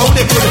make out how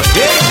they could.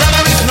 Hey,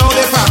 salaries now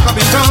they park up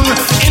in town.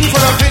 In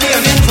for a penny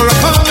and in for a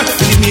pound.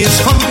 Believe me, it's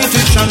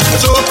competition.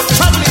 So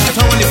traveling to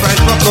town when the price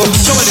drop low.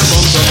 So when they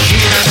come from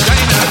Tina,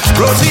 Dinah,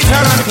 Rosita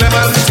and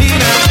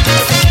Clementina,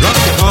 rock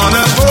the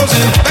corner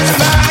posing. That's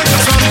life,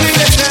 that's something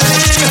they're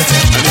selling.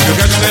 And if you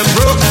catch them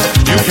broke,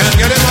 you can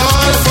get them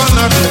all for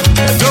nothing.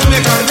 Don't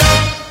make a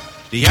rap.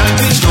 The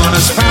Yankees gonna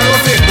sparrow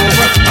take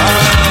over.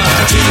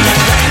 Tina,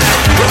 Dinah,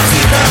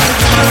 Rosita, and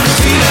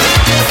Clementina,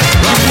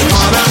 rock the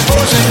corner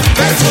posing.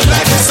 That's what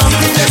life is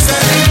something they're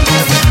selling.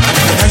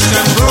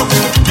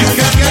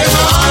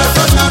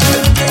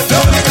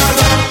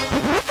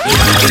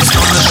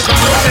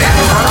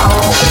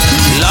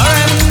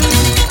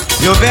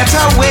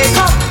 better wake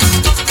up.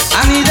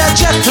 I need a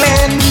jet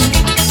plane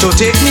to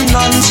take me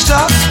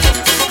non-stop.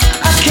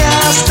 I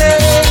can't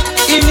stay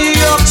in New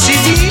York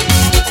City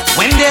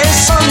when there's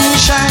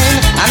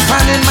sunshine and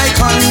fun in my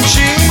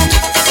country.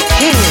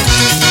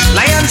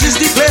 Lions is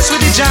the place with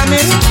the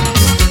jamming,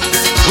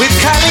 with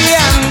Cali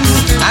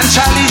and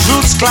Charlie's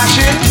roots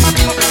clashing.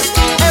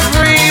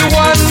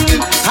 Everyone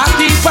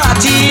happy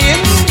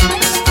partying,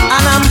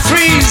 and I'm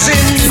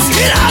freezing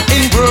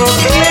in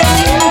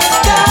Brooklyn.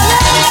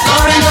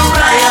 Lauren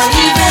O'Brien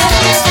leaving,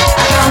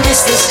 I can't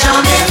miss this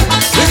jamming.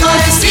 With all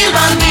them steel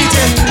band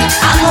beating,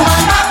 and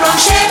woman background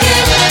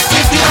shaking.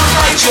 If you don't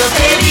fight your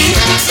baby,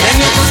 then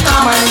you could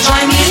come and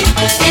join me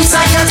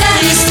inside your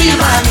Teddy steel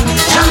band,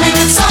 jamming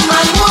with some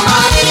man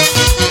woman.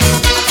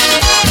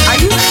 Are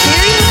you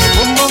serious?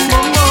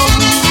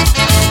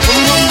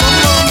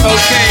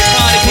 Okay,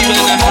 party people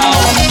in the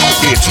house.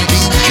 It's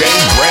DJ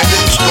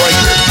Brandon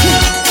Stryker.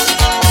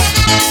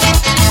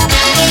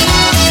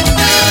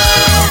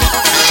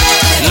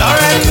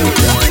 Lauren,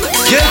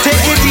 you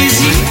take it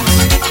easy.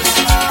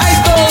 I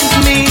don't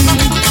mean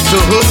to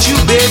hurt you,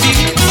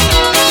 baby.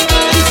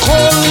 The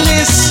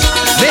coldness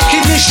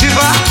making me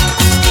shiver,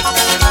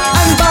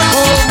 and back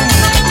home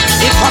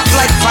it hot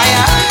like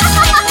fire.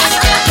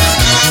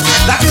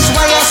 That is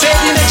why I said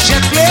the next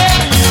jet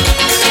plane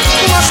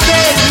must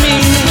take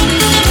me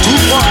to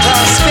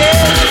Water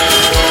Spain.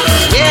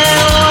 Yeah,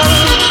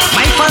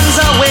 my fans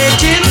are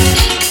waiting.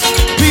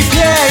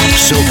 Prepare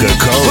Soca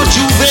code.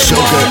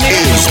 Soca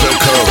is the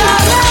code.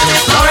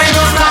 Lauren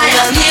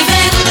O'Brien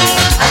leaving,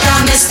 I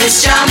can't miss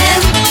this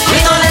jamming.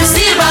 With all them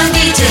steel band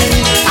beating,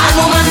 and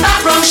woman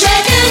background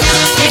shaking.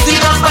 If we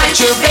don't fight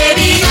your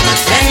baby,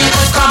 then you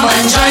could come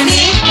and join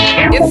me.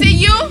 You see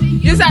you're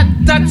a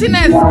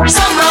dirtiness.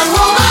 Some man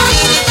woman.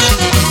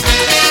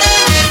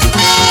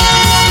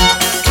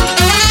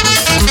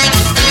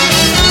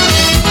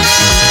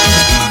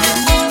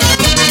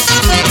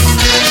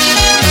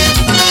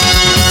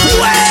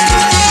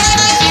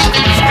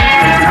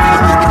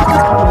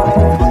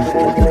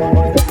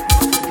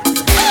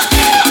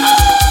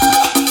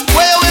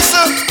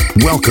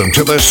 Welcome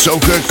to the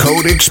Soca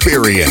Code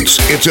Experience.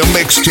 It's a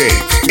mixtape.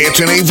 It's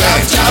an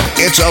event.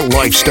 It's a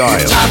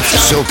lifestyle.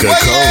 Soca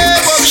Code.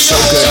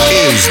 Soca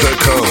is the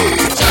code.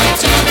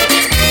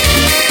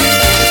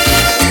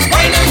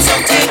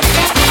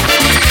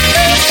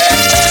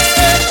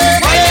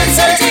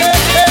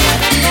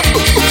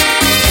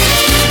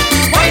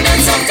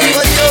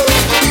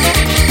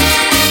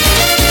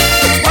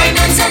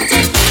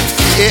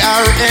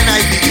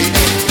 A-R-N-I-B-A.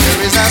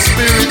 There is a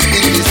spirit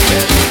in this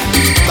bed.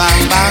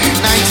 Bang, bang,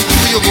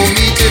 92, you go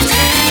meet it.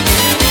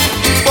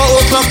 4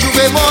 o'clock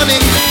Juve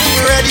morning,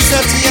 ready,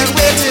 set, and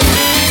waiting.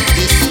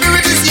 The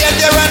spirit is here,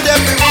 there, and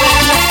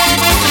everywhere.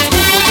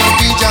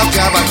 Jab,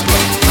 jab, and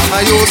club. And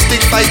my old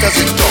stick fighters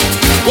in top.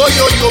 Oh,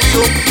 yo, yo,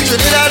 yo,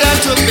 Trinidad and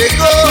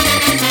Tobago.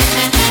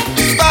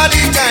 It's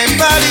party time.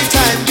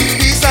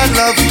 Peace and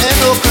love, and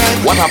no crime.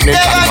 What happened in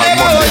Carnival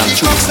Monday and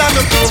Tuesday?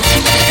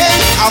 Hey,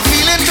 I'm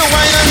feeling to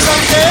wine and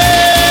something.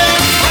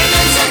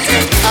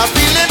 I'm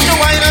feeling to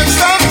wine and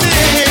something.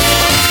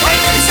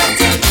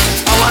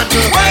 I want to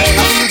wine,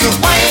 I feel to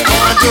wine, I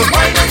want to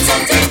wine and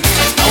something.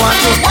 I want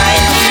to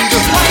wine, I feel to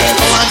wine,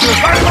 I want to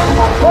wine.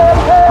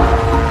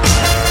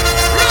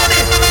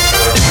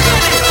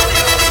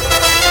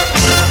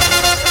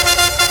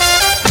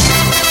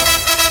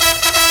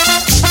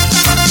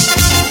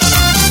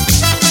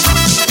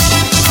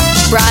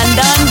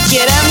 Brandon,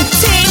 get him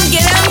ting,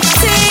 get him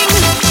ting.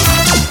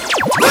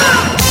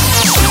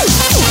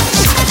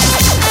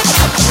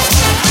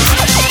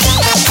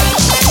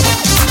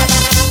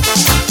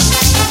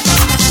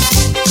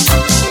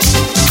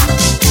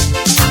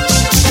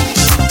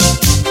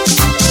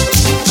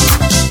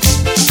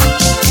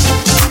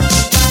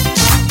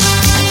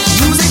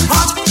 Music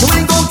hot, you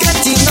ain't gon'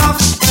 get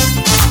enough.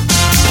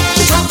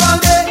 We drink all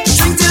day,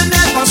 drink till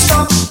never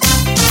stop.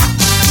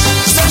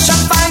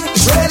 Session fine,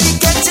 it's really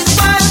getting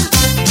fun.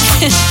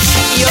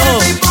 Yo,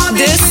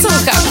 this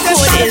Soca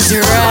code is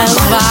real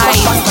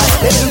vibe.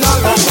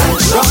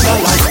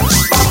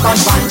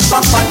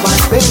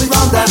 Baby,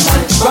 round that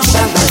line,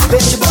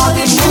 make your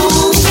body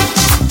move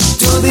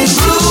to the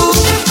groove.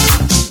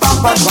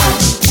 Bump and wine,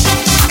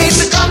 it's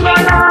a combo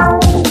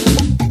now.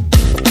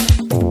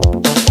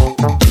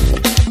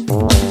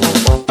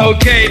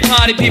 Okay,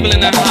 party people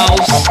in the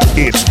house.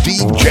 It's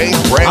DJ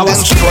Brandon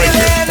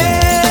Stryker.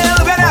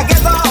 When I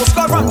get the house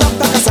call from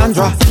Dr.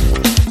 Cassandra.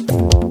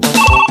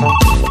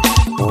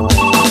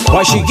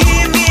 Why she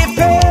give me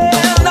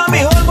pain, now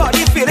me whole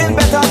body feeling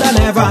better than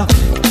ever.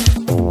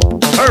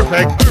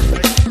 Perfect.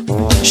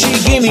 She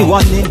gave me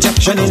one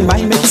injection in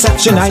my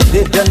midsection, I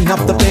didn't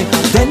have to pay.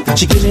 Then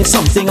she gave me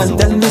something and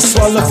tell me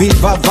swallow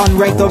Viva Van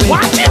right away.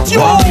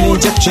 One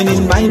injection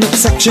in my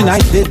midsection, I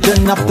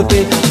didn't have to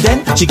pay.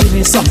 Then she gave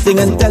me something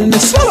and tell me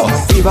swallow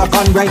Viva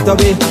Van right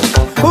away.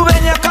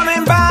 When you're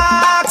coming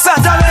back,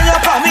 Santa, when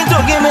you're coming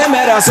to give me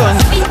medicine.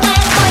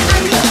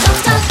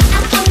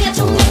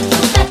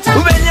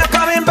 When you're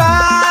coming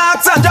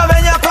back, Santa,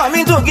 when you're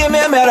coming to give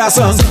me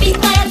medicine. Be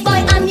quiet,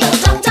 boy, I'm your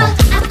doctor.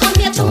 I've come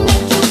here to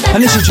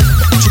And then she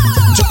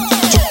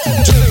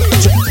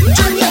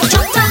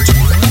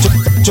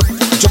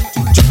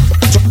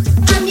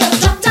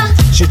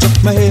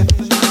jumped my hair.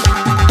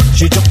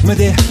 She jumped my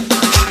there.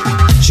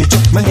 She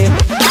jumped my hair.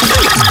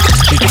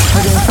 She jumped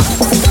my there.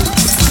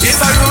 If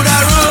I rude,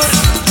 I rude.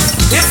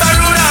 If I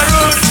rude, I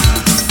rude.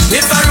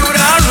 If I rude,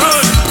 I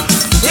rude.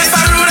 If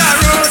I rude, I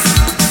rude.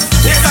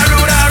 If I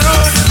rude, I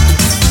rude.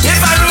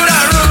 If I rude,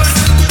 I rude.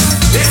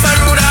 If I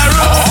rude, I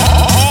rude.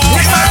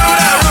 If I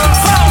rude, I rude.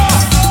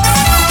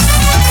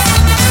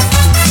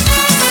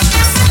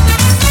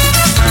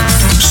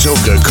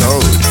 Soca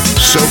code.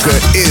 Soca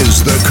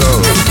is the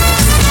code.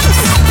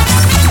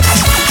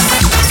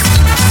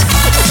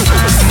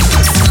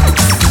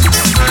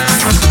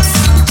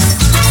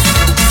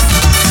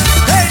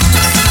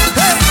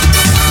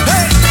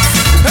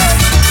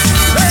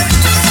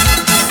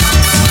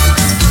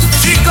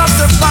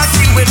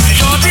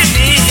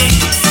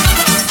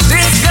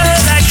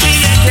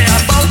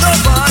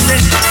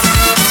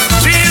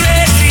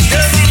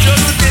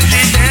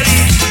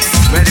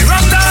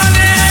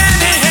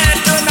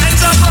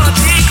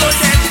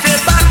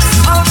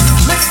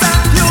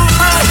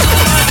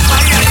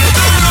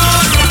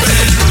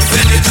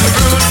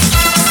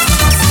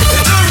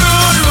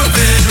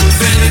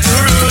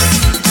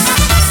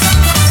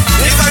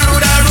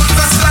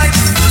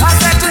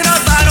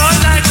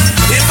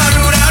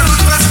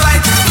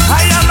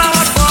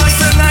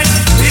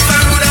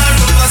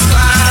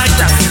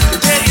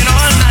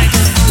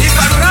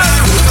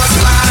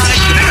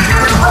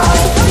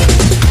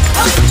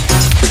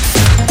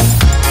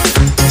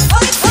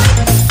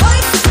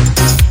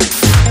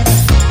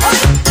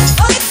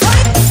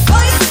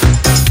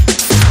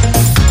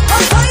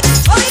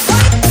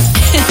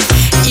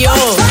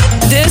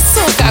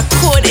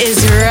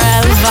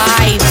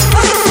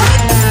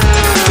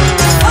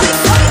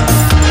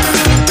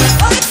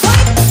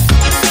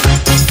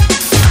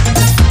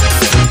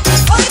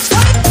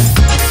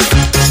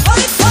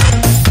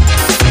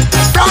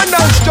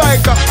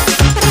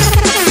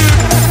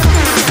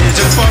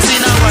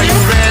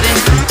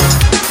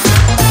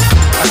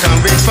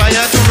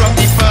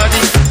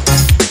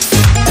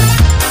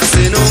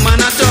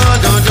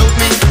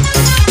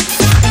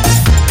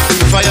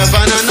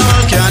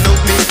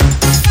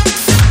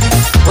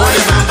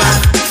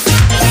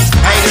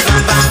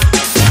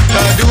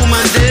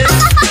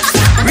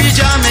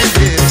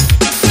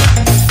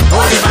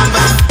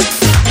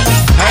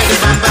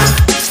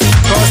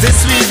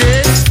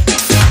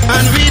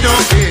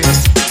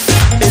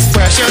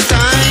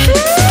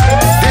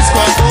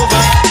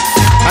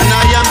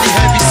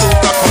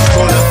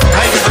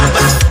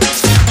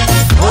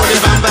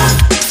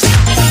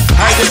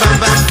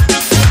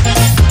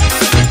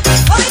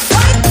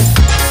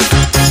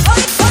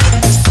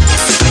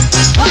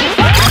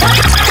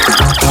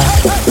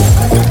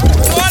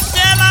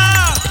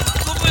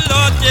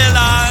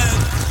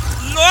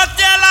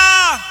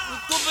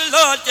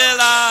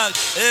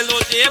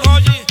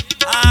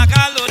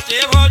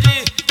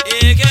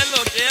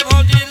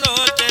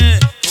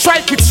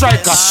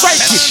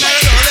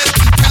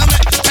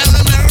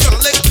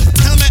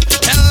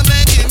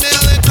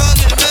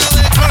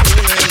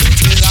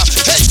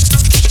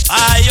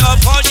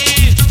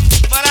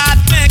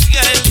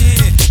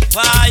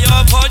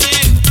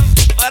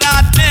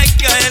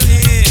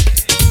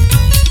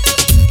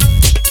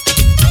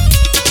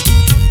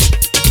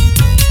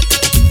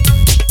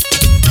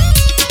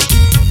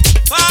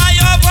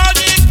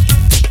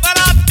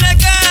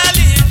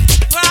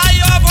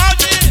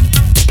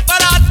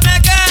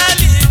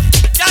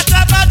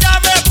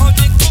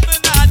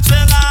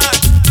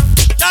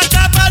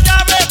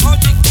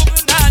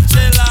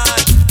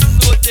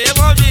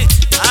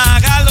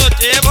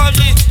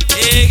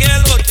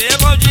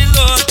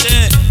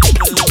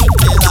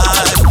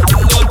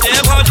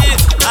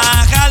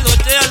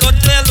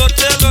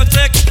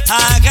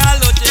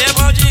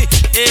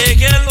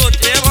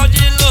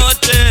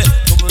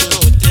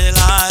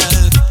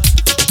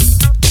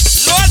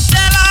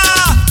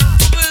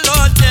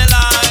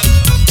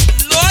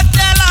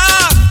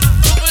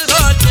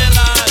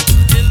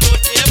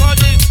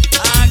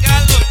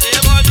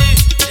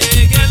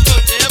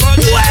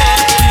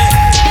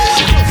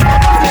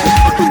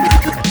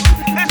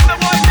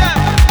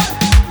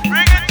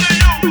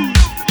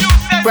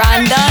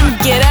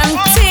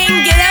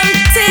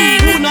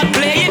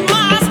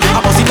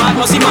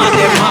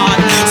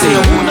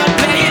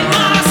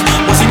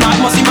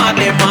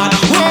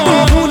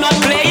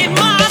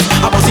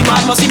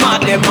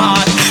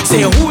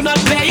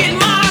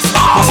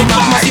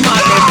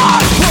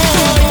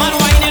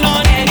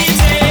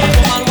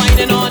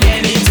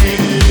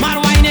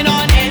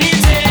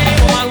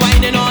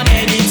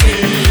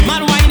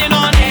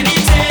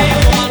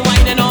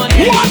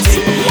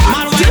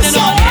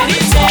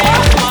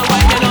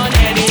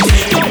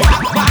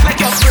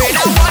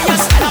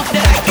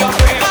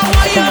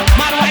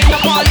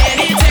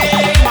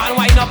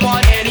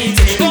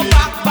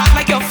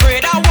 Like you're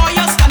afraid, I want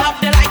you stand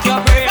up there like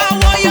you're brave. I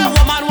want you,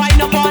 woman,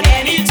 wind up on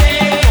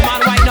anything.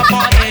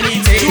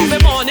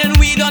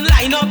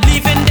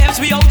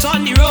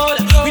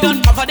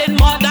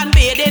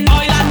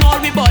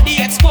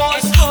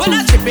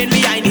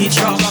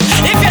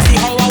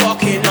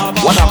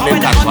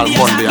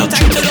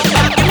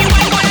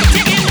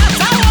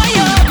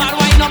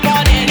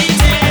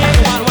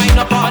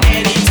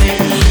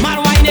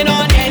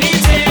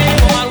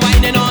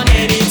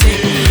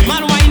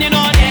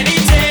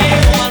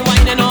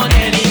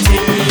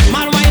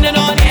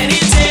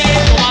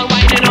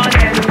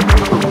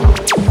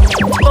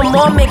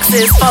 more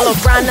mixes, follow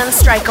Brandon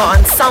Striker on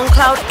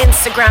SoundCloud,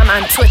 Instagram,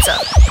 and Twitter.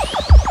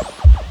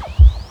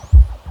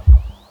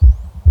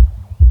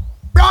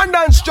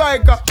 Brandon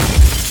Striker.